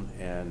Dalton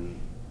and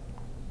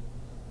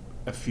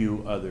a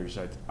few others,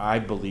 I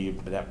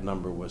believe that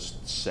number was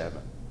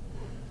 7,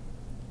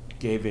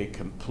 gave a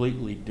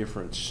completely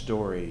different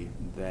story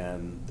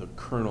than the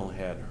colonel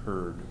had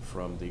heard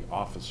from the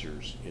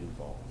officers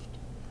involved.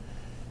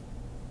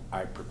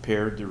 I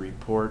prepared the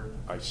report,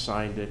 I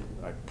signed it,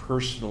 I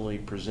personally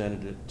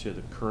presented it to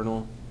the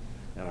colonel,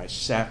 and I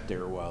sat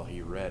there while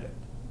he read it.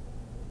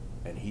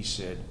 And he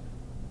said,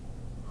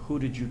 "Who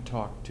did you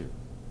talk to?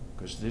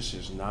 Because this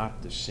is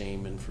not the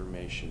same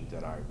information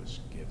that I was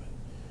given."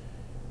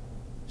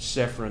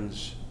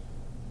 Sefrhans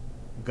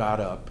got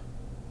up,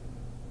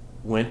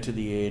 went to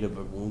the aid of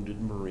a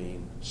wounded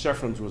Marine.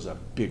 Sefrhans was a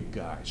big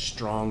guy,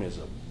 strong as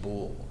a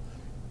bull.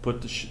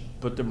 Put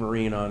the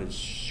Marine on his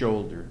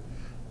shoulder,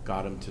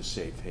 got him to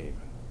safe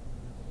haven.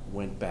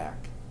 Went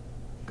back,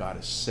 got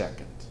a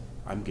second.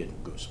 I'm getting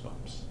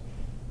goosebumps.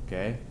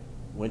 Okay?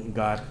 Went and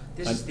got.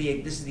 This is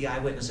the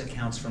eyewitness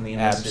accounts from the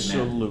enlisted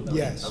men. Absolutely.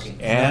 Yes. Okay.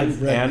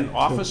 And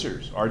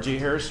officers. R.J.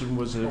 Harrison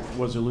was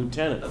a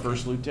lieutenant, Okay.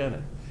 first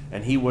lieutenant,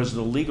 and he was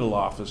the legal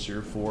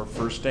officer for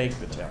 1st Tank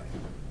Battalion.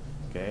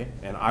 Okay,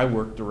 and I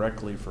worked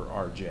directly for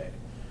R.J.,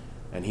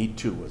 and he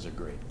too was a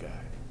great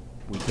guy.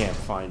 We can't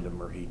find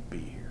him or he'd be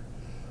here.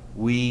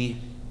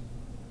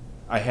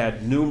 I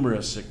had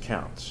numerous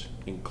accounts,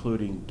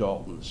 including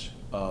Dalton's,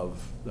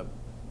 of the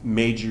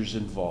Major's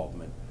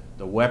involvement.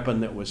 The weapon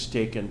that was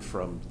taken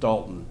from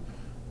Dalton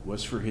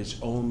was for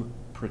his own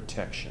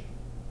protection,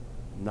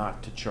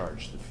 not to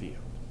charge the field.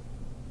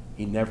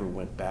 He never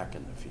went back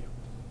in the field.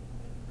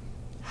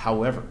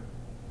 However,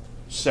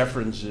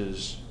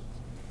 Sefrhans's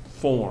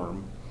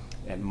form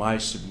and my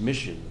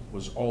submission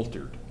was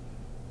altered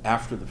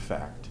after the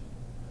fact.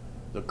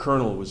 The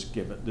colonel was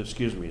given,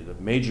 the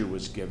major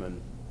was given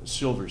a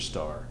Silver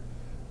Star,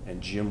 and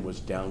Jim was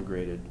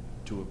downgraded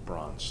to a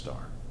Bronze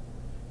Star.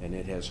 And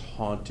it has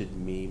haunted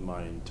me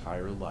my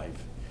entire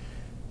life.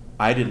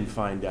 I didn't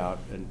find out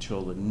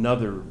until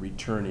another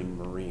returning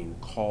Marine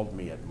called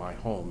me at my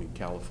home in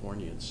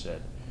California and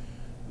said,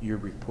 "Your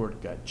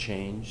report got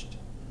changed.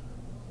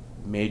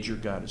 Major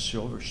got a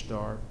Silver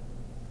Star.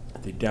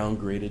 They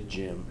downgraded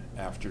Jim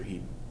after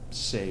he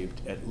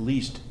saved at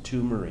least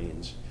 2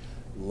 Marines,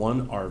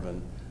 1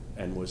 ARVN,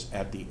 and was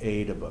at the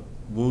aid of a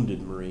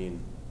wounded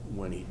Marine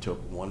when he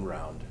took 1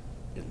 round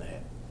in the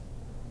head."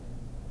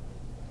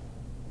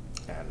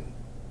 And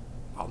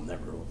I'll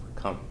never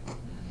overcome it.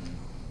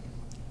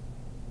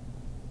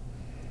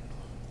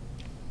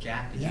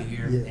 Jack, did Yeah. you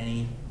hear Yeah.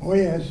 any? Oh,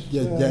 yes.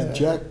 Yeah,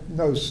 Jack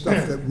knows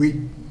stuff that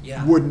we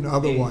Yeah. wouldn't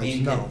otherwise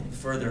Maybe know.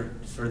 Further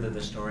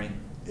the story.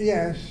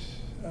 Yes,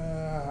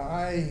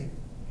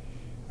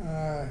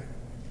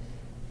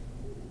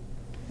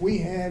 we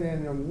had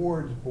an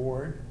awards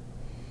board.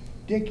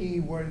 Dickie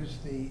was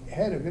the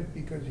head of it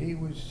because he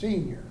was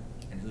senior.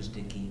 And who's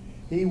Dickie?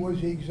 He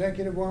was the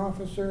executive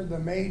officer, the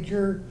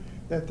major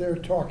that they're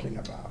talking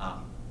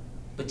about.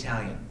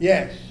 Battalion.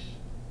 Yes.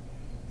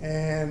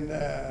 And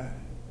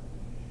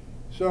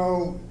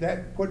so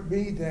that put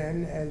me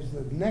then as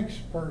the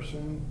next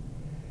person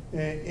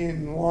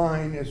in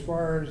line as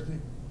far as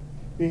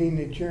being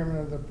the chairman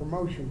of the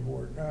promotion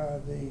board,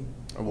 the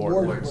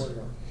Awards.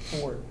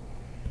 board.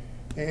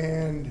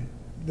 And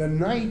the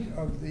night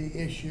of the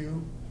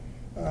issue,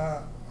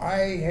 I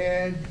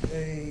had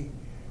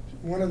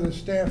one of the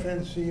staff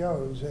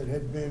NCOs that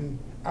had been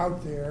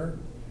out there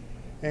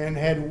and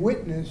had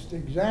witnessed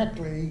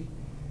exactly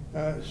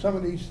some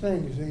of these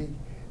things. He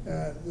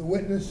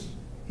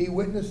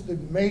witnessed the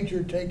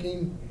major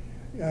taking.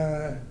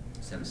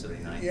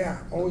 779.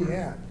 Yeah. Oh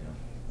yeah.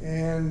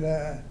 And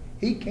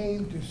he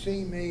came to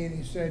see me and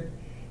he said,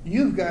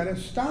 "You've got to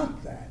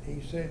stop that."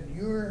 He said,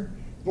 "You're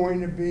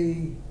going to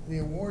be the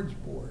awards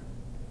board."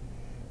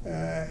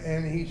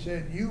 And he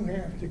said, "You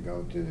have to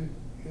go to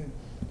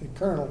the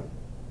colonel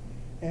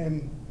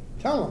and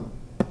tell him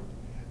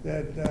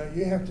that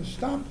you have to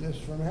stop this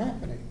from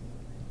happening."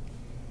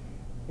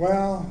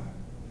 Well,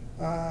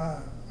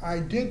 I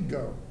did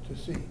go to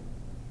see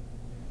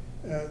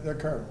the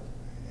colonel.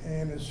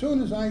 And as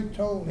soon as I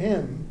told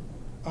him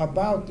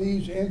about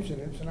these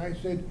incidents, and I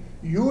said,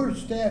 your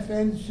staff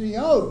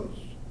NCOs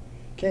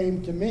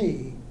came to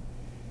me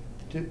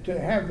to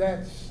have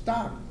that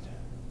stopped.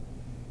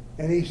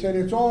 And he said,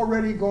 it's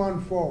already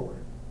gone forward.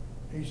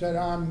 He said,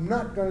 I'm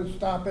not going to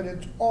stop it,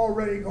 it's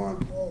already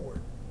gone forward.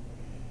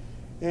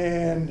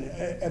 And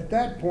at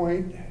that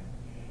point,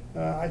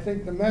 I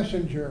think the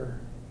messenger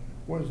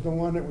was the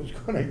one that was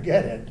going to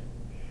get it.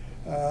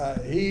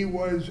 He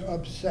was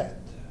upset.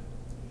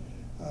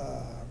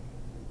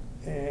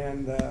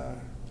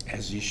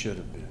 As he should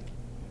have been.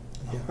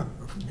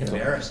 It's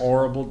Embarrassed. a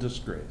horrible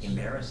disgrace.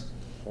 Embarrassed.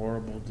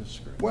 Horrible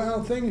disgrace.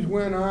 Well, things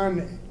went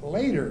on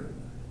later,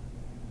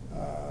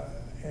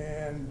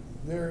 and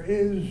there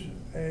is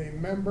a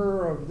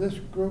member of this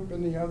group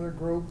and the other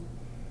group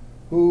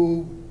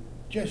who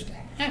just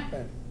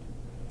happened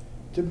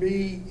to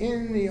be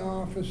in the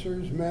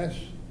officers' mess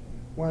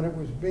when it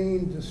was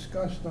being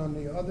discussed on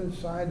the other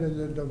side of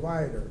the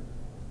divider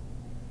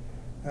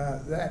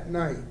that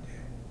night.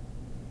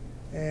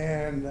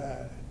 And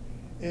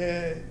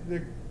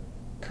the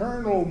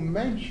colonel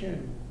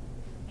mentioned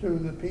to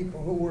the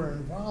people who were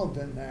involved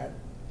in that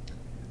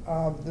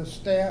of the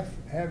staff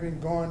having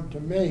gone to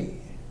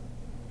me.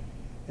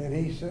 And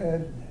he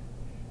said,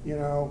 you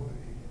know,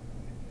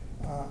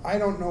 I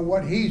don't know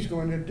what he's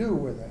going to do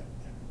with it.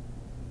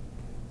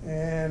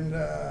 And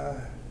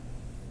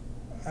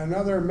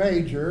another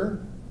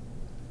major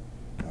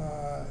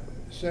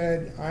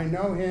said, I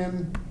know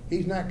him,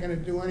 he's not going to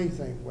do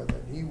anything with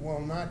it. He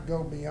will not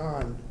go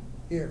beyond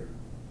here.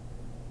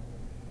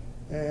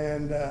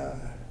 And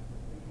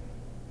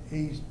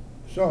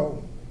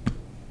so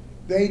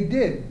they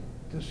did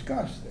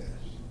discuss this.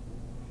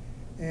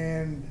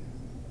 And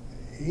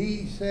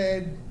he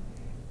said,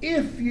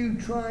 if you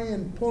try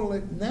and pull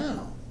it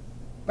now,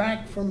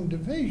 back from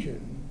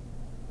division,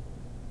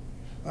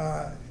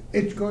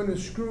 it's going to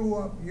screw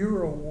up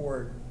your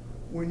award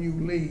when you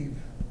leave.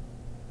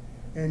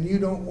 And you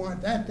don't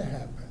want that to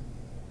happen.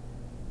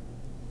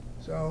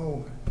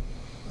 So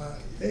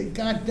it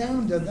got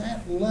down to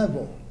that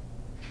level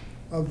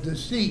of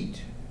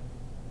deceit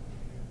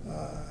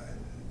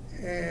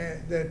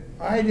that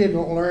I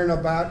didn't learn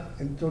about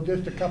until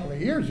just a couple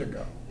of years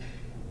ago,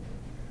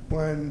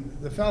 when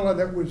the fellow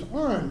that was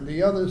on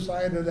the other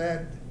side of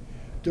that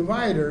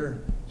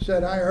divider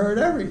said, I heard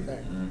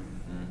everything.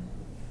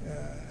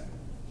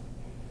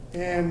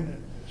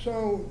 And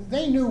so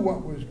they knew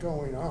what was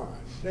going on.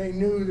 They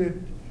knew that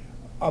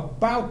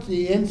about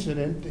the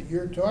incident that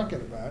you're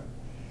talking about.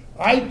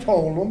 I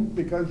told them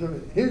because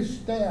of his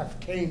staff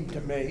came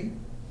to me,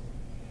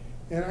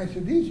 and I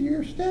said, these are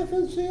your staff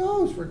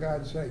NCOs, for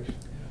God's sakes.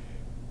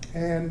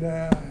 And,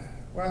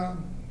 well,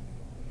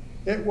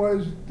 it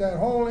was, that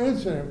whole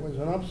incident was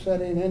an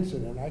upsetting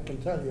incident, I can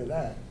tell you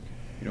that.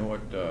 You know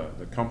what,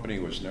 the company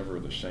was never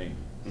the same.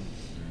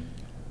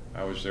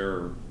 I was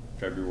there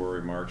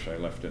February, March, I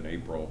left in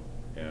April,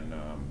 and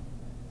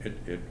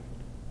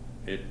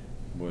it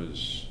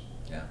was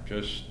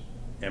just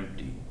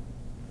empty.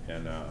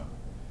 And,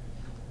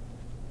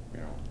 you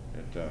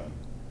know,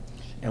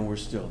 And we're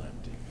still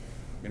empty.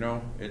 you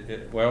know,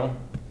 well,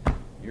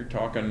 you're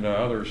talking to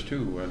others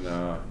too,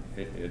 and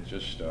it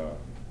just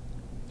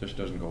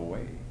doesn't go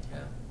away. Yeah.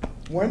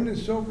 When the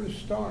Silver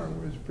Star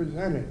was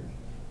presented,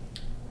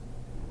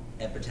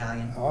 At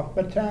battalion? off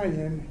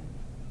battalion,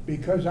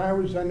 because I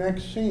was the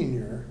next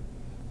senior,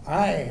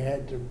 I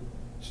had to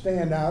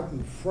stand out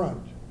in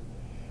front.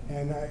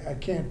 And I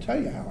can't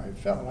tell you how I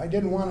felt. I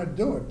didn't want to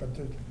do it, but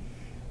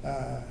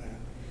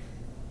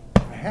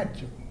I had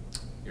to.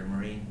 You're a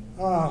Marine?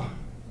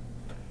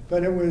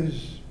 But it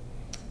was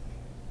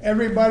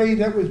everybody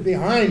that was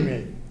behind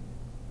me,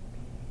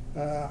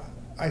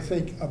 I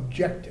think,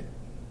 objected.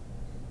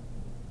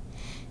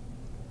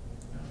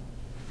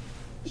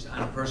 Just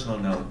on a personal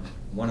note,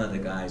 one of the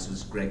guys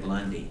was Greg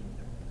Lundy,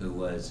 who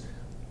was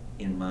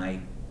in my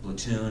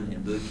platoon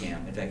in boot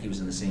camp. In fact, he was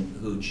in the same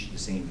hooch, the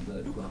same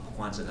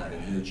Quonset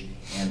hooch,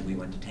 and we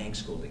went to tank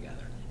school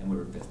together, and we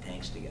were 5th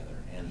tanks together.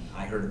 And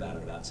I heard about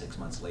it about 6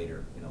 months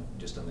later, you know,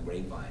 just on the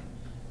grapevine.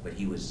 But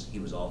he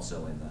was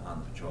also on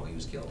the patrol. He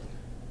was killed.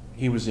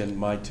 He was in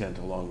my tent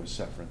along with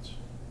Sefrhans.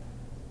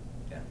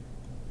 Yeah.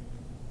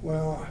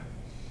 Well,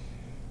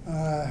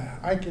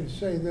 I can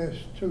say this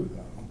too,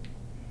 though,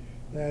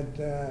 that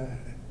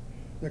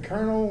the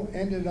colonel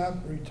ended up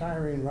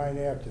retiring right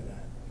after that.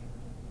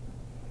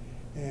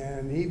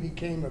 And he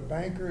became a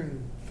banker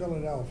in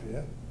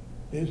Philadelphia,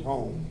 his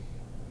home.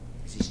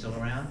 Is he still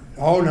around?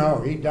 Oh,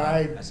 no, he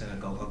died. I said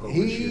I'll go shoot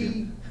He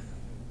him.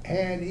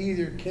 had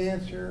either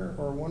cancer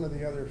or one of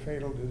the other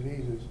fatal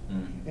diseases,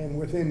 and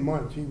within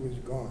months he was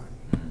gone.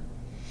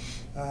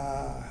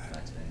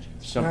 God's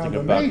vengeance. Something Now, the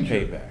about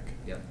major- payback.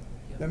 Yep.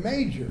 The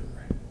major,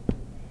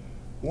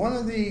 one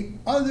of the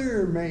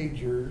other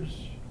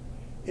majors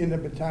in the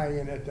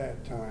battalion at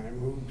that time,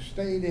 who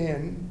stayed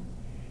in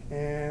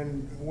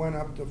and went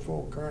up to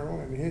full colonel,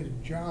 and his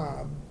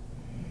job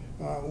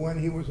when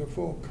he was a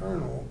full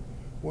colonel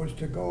was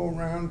to go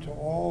around to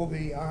all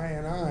the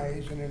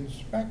I&Is and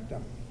inspect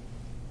them.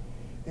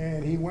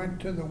 And he went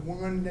to the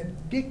one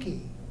that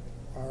Dickie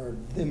or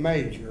the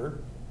major,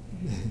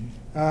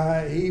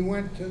 he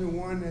went to the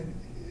one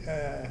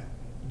that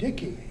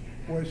Dickey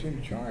was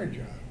in charge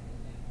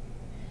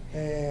of.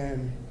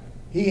 And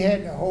he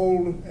had to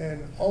hold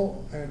an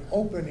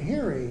open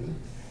hearing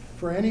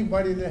for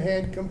anybody that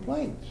had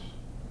complaints.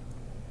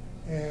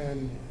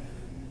 And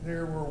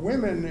there were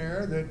women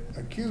there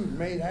that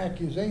made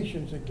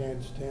accusations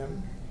against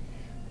him,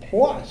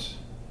 plus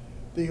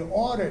the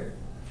audit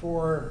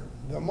for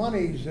the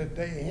monies that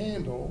they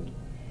handled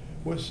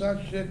was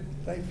such that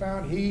they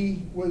found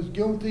he was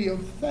guilty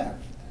of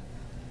theft.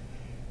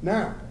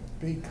 Now,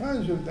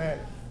 because of that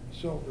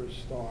Silver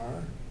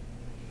Star,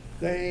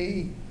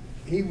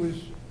 he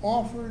was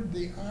offered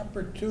the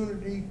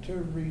opportunity to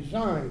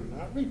resign,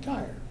 not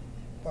retire,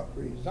 but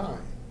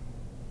resign.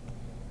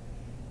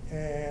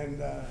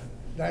 And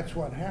that's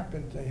what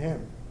happened to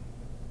him.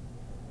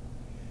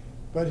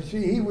 But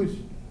see,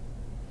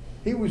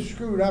 he was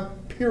screwed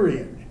up,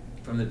 period.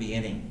 From the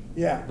beginning.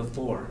 Yeah.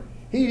 Before.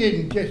 He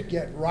didn't just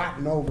get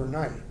rotten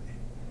overnight.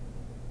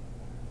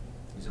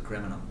 He's a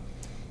criminal.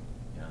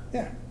 Yeah.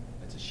 Yeah.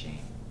 That's a shame.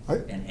 I-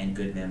 And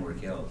good men were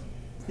killed.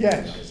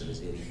 Yes. Because of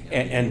his idiot.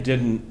 And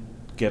didn't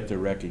get the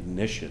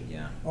recognition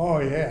Yeah. Oh,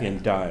 yeah.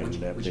 in dying Which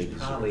that they is deserve.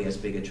 probably as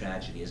big a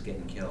tragedy as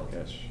getting killed.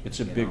 Yes. It's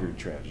a You bigger know.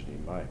 tragedy,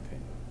 in my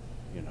opinion.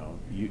 You know,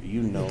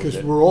 you know Because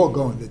that. we're all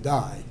going to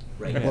die.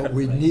 Right. But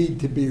we Right. need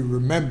to be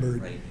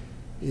remembered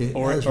Right.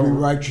 as we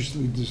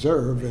righteously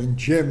deserve. And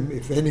Jim,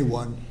 if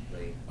anyone,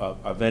 Right.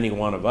 Of any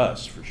one of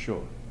us, for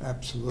sure.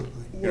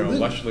 absolutely. You know,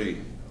 Well, this-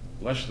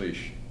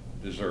 Leslie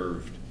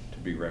deserved to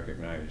be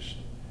recognized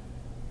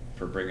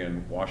for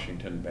bringing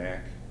Washington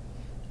back,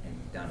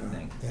 And down to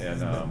think. Yeah.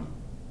 and,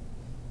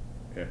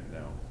 yeah,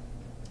 no,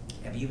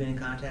 Have you been in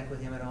contact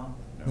with him at all?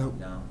 No.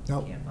 No?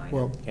 No. Can't find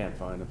Well, him. Can't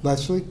find him.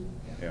 Leslie?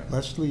 yeah.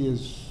 Leslie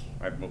is,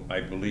 I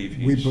believe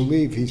he's. we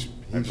believe he's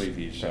I believe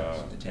he's, The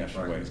Tank passed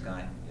away. Bargains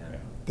guy? Yeah.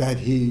 that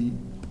he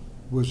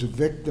was a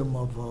victim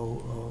of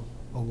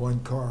a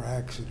one-car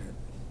accident.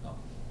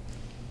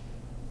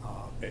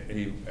 Oh,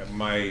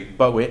 My,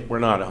 But we're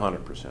not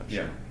 100%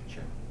 sure. yeah,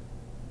 sure.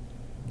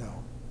 No.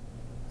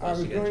 I was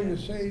Yes, you got going you.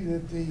 to say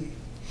that the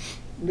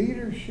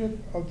leadership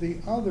of the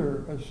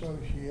other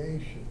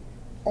association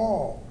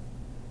all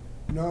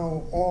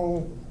know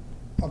all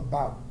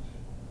about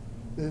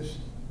this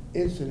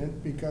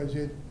incident because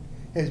it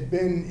has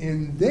been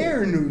in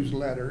their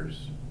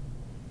newsletters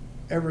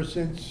ever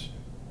since,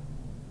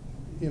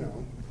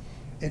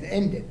 it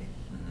ended.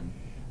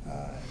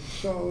 Mhm.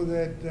 So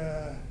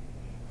that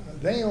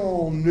they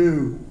all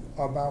knew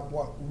about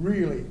what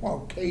really,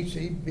 well,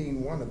 Casey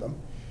being one of them,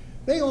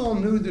 they all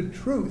knew the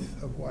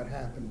truth of what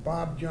happened.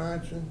 Bob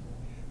Johnson,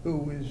 who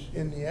was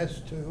in the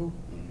S2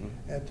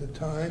 at the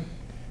time,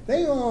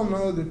 they all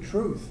know the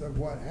truth of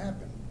what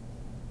happened.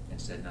 And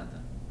said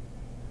nothing.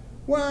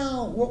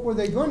 Well, what were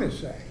they going to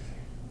say?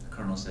 The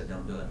colonel said,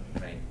 don't do it,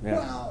 right? Yeah,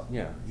 Well,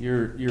 yeah.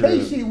 You're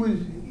Casey was,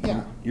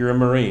 yeah. you're a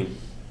Marine,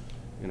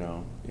 you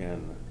know,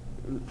 and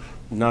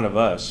none of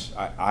us.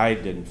 I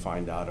didn't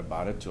find out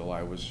about it till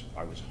I was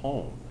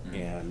home,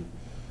 and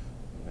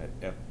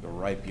at the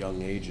ripe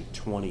young age of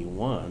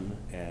 21,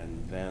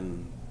 and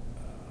then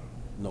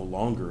no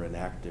longer an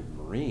active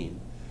Marine.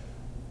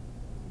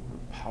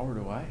 What power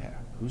do I have?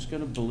 Who's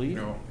going to believe you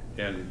me? know,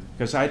 and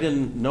Because I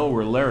didn't know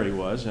where Larry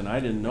was, and I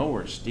didn't know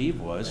where Steve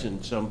was, Right.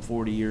 and some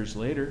 40 years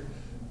later,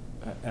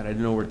 and I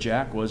didn't know where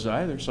Jack was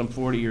either, some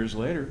 40 years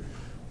later,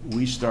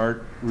 we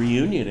start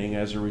reunioning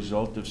as a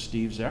result of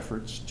Steve's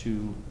efforts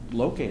to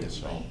locate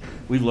us all.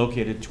 We've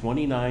located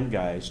 29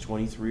 guys,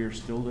 23 are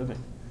still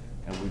living,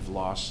 and we've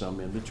lost some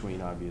in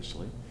between,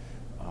 obviously.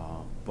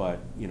 But,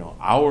 you know,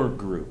 our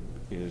group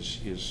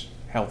is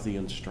healthy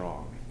and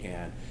strong,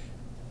 and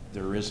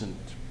there isn't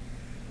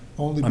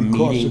Only A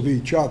because meeting. of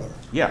each other.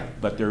 Yeah,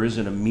 but there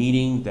isn't a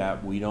meeting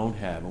that we don't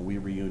have, and we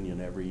reunion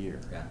every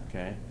year, Yeah.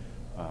 okay?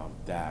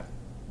 That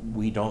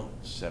we don't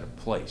set a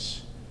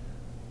place.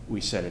 We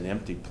set an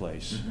empty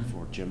place Mhm.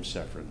 for Jim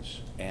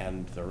Sefrhans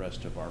and the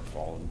rest of our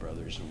fallen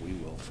brothers, and we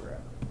will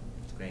forever.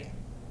 It's great.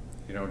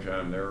 you know,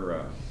 John,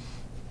 they're,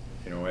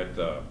 you know, at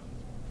the,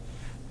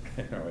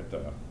 at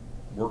the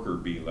worker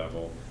bee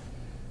level,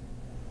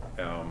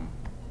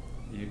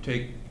 you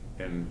take,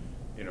 and,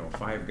 you know,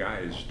 5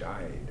 guys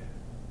died,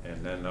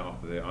 and then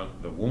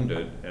the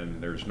wounded,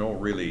 and there's no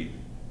really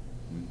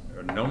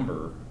a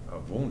number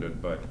of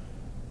wounded, but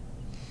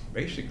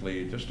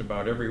basically just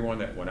about everyone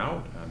that went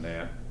out on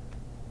that,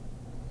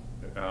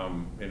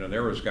 you know,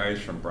 there was guys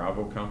from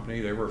Bravo Company,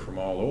 they were from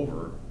all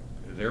over.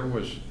 There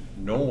was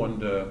no one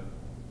to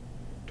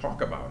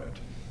talk about it.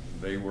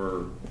 They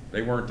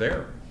weren't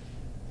there.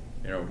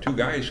 You know, 2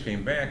 guys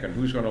came back, and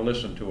who's gonna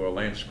listen to a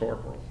Lance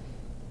Corporal?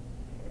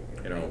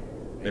 You know,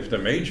 if the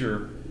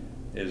major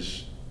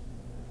is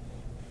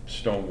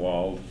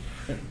stonewalled,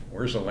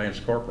 where's the Lance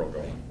Corporal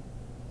going?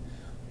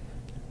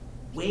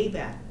 Way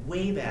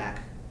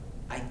back,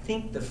 I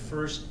think the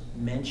first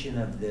mention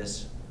of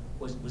this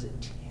was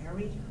it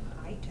Terry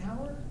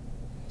Hightower?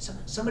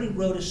 Somebody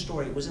wrote a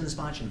story, it was in the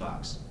Sponsion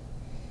box.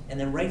 And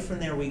then right from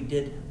there, we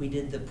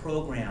did the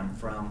program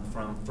from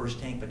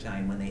First Tank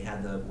Battalion when they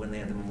had the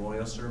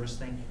memorial service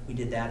thing. We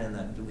did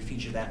that we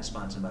featured that in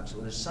Sponson So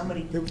there's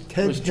somebody. It was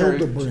Ted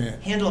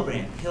Hildebrand.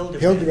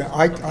 Hildebrand.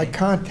 I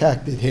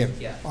contacted him.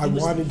 Yeah. I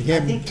wanted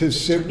him to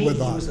sit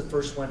with us. He was the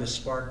first one to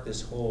spark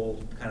this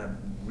whole kind of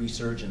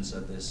resurgence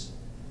of this.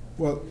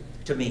 Well,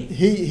 to me,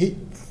 he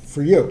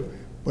for you,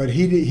 but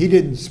he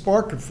didn't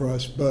spark it for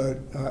us, but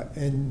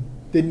and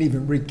didn't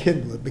even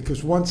rekindle it,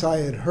 because once I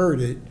had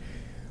heard it.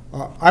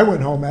 I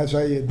went home, as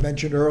I had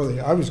mentioned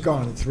earlier. I was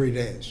gone in 3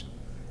 days,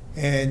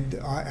 and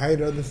I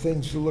had other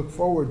things to look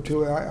forward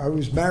to. I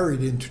was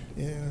married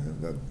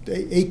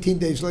 18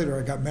 days later.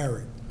 I got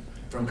married.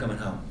 From coming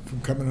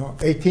home.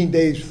 18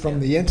 days from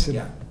the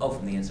incident. Yeah. Oh,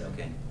 from the incident.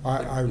 Okay.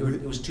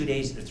 It was 2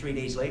 days or 3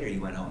 days later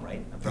you went home,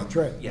 right? That's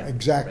right. Yeah.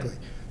 Exactly. Right.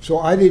 So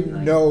I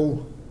didn't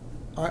know.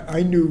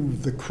 I knew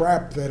the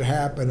crap that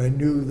happened. I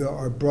knew that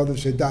our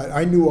brothers had died.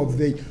 I knew of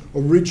the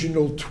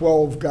original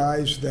 12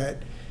 guys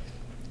that.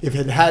 If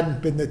it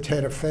hadn't been the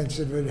Tet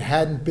Offensive, if it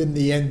hadn't been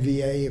the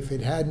NVA,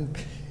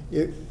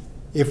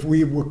 if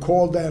we were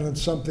called down on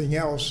something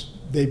else,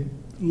 they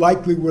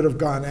likely would have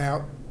gone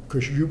out,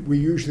 because we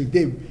usually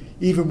did,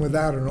 even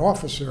without an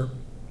officer.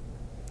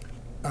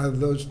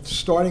 Those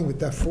starting with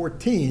that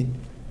 14,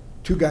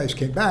 2 guys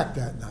came back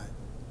that night.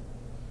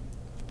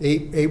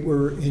 Eight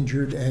were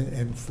injured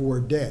and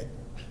 4 dead.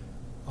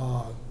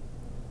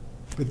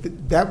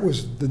 But that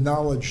was the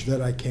knowledge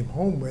that I came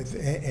home with,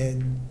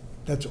 and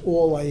that's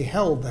all I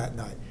held that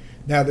night.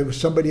 Now, there was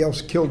somebody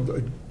else killed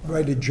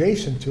right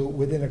adjacent to it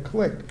within a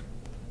click.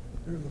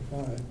 There's the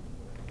 5.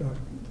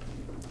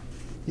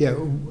 Yeah,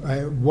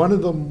 one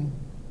of them,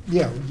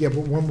 yeah, but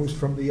one was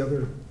from the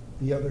other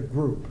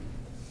group,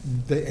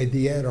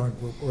 the add-on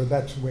group, or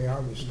that's the way I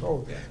was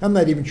told. Yeah. I'm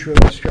not even sure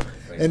that's true.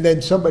 Right. And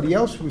then somebody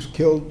else was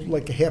killed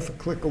like a half a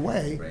click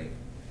away,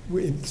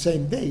 Right. in the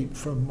same date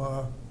from,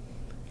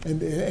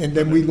 and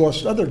then we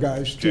lost other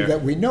guys too Jack.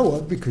 that we know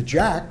of, because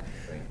Jack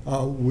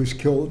was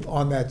killed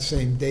on that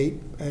same date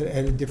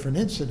at a different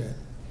incident.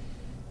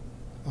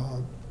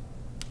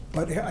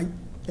 But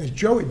as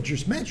Joe had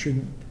just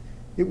mentioned,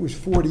 it was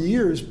 40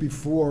 years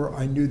before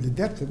I knew the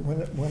depth of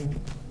it. When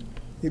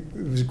it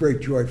was a great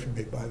joy for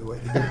me, by the way,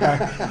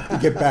 to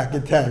get back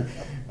in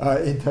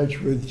touch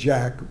with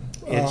Jack.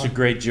 It's a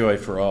great joy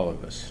for all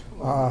of us.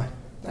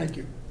 Thank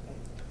you.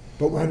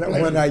 But My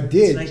when pleasure. I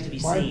did, It's nice to be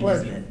My seen,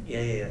 pleasure. isn't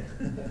it?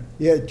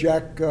 Yeah. yeah,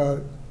 Jack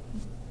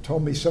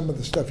told me some of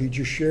the stuff he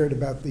just shared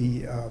about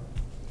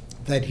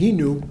that he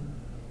knew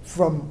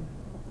from.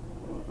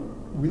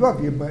 We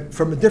love you, but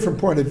from a different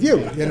point of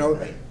view. You know,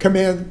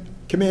 command,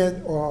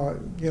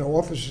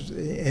 officers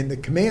and the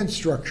command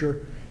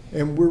structure,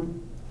 and we're,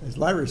 as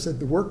Larry said,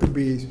 the work would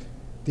be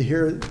to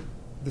hear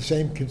the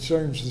same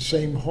concerns, the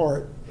same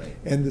heart, Right.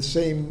 and the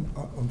same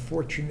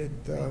unfortunate.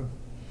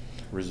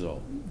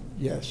 Result.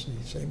 Yes,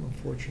 the same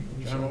unfortunate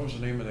result. John, what was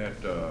the name of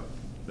that,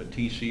 the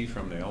TC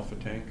from the Alpha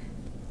tank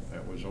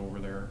that was over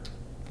there?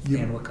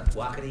 Dan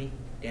Wakety?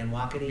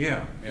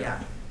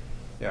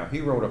 Yeah,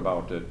 he wrote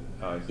about it,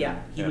 I think. Yeah,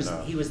 he was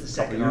and, he was the couple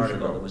second years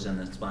article ago. that was in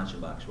the sponsor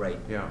box, right?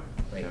 Yeah.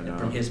 Right, and, and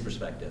from his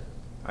perspective.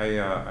 I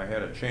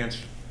had a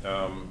chance,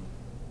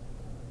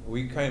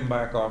 we came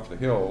back off the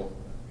hill,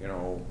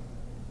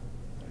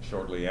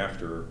 shortly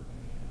after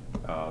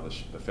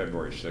the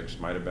February 6th,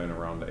 might have been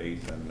around the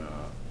 8th, and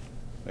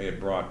they had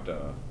brought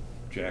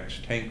Jack's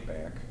tank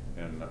back,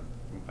 and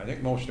I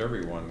think most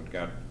everyone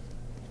got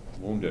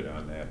wounded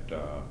on that.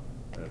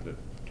 The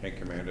tank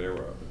commander, there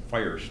were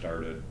fire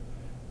started,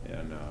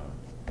 and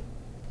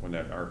when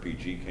that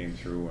RPG came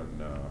through,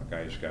 and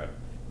guys got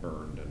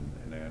burned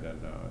and that,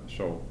 and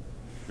so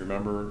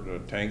remember the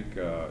tank.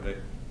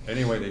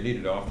 Anyway, they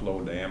needed to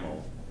offload the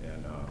ammo,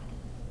 and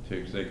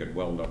so they could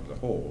weld up the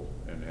hole,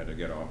 and had to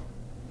get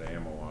the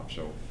ammo off.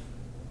 So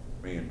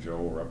me and Joe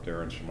were up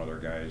there, and some other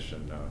guys,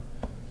 and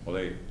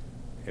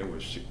it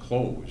was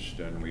closed,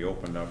 and we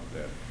opened up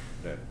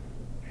that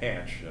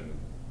hatch, and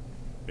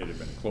it had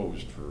been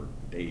closed for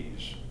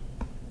days,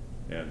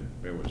 and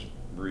it was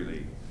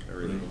really,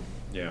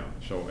 yeah.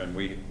 So, and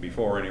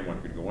before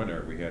anyone could go in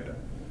there, we had to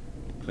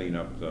clean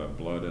up the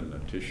blood and the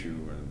tissue,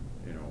 and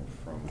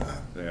from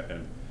that,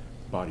 and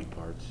Body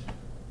parts.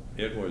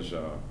 it was,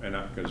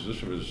 because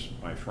this was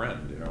my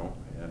friend,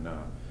 and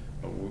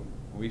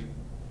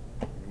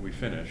we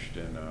finished,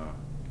 and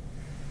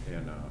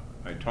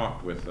I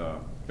talked with,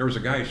 there was a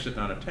guy sitting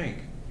on a tank,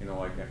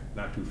 like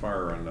not too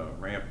far on the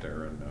ramp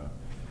there, and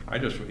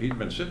he'd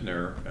been sitting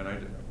there,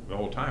 and the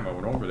whole time I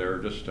went over there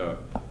just,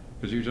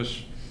 because he was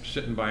just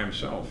sitting by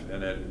himself,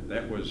 and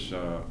that was,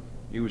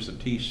 he was the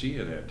TC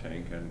of that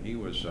tank, and he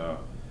was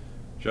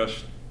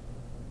just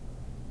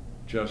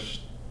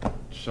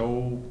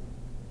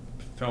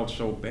felt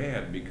so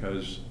bad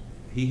because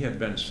he had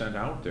been sent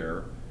out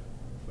there,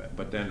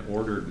 but then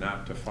ordered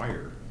not to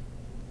fire,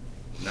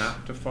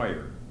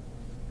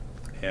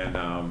 and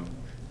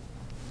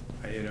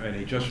and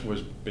he just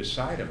was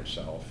beside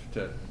himself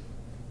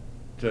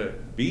to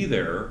be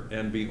there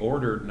and be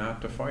ordered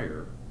not to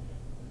fire,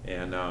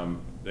 and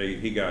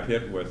he got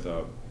hit with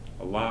a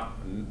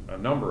a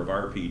number of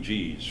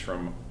RPGs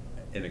from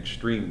an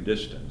extreme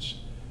distance,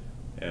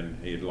 and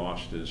he had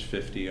lost his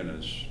 50 and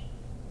his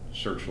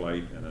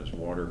searchlight and his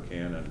water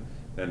can, and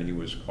then he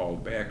was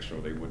called back so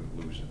they wouldn't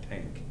lose a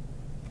tank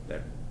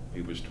that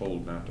he was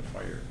told not to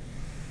fire.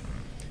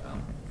 Wow.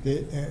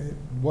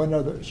 One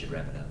other, We should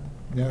wrap it up.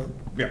 now,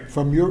 Yeah.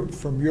 from your,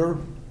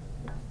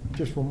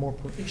 just one more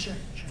point. Yeah, sure.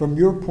 From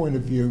your point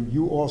of view,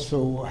 you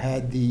also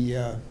had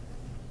the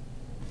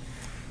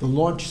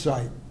launch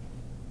site,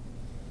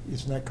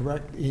 isn't that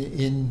correct?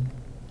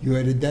 You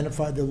had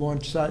identified the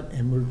launch site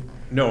and were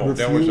No,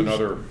 that was refused?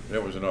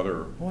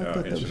 another Oh, I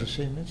thought that was the incident.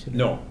 same incident.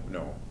 No,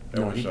 that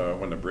No, was he-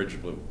 when the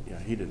bridge blew. Yeah,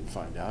 he didn't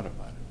find out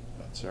about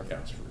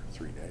Sefrhans for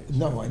 3 days.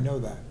 No, I know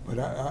that, but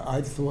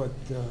I thought,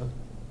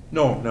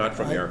 No, not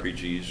from the I-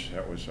 RPGs,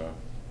 that was,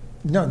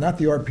 no, not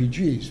the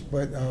RPGs,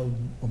 but a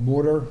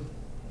mortar,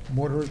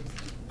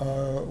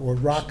 or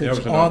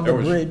rockets on the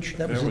bridge.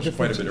 That was a different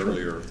quite a bit situation.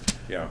 earlier,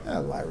 yeah.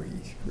 Larry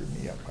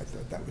screwed me up. I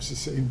thought that was the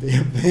same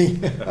damn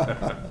thing.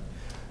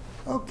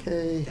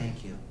 Okay.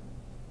 Thank you.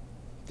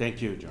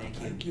 Thank you, John.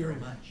 Thank you very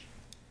much.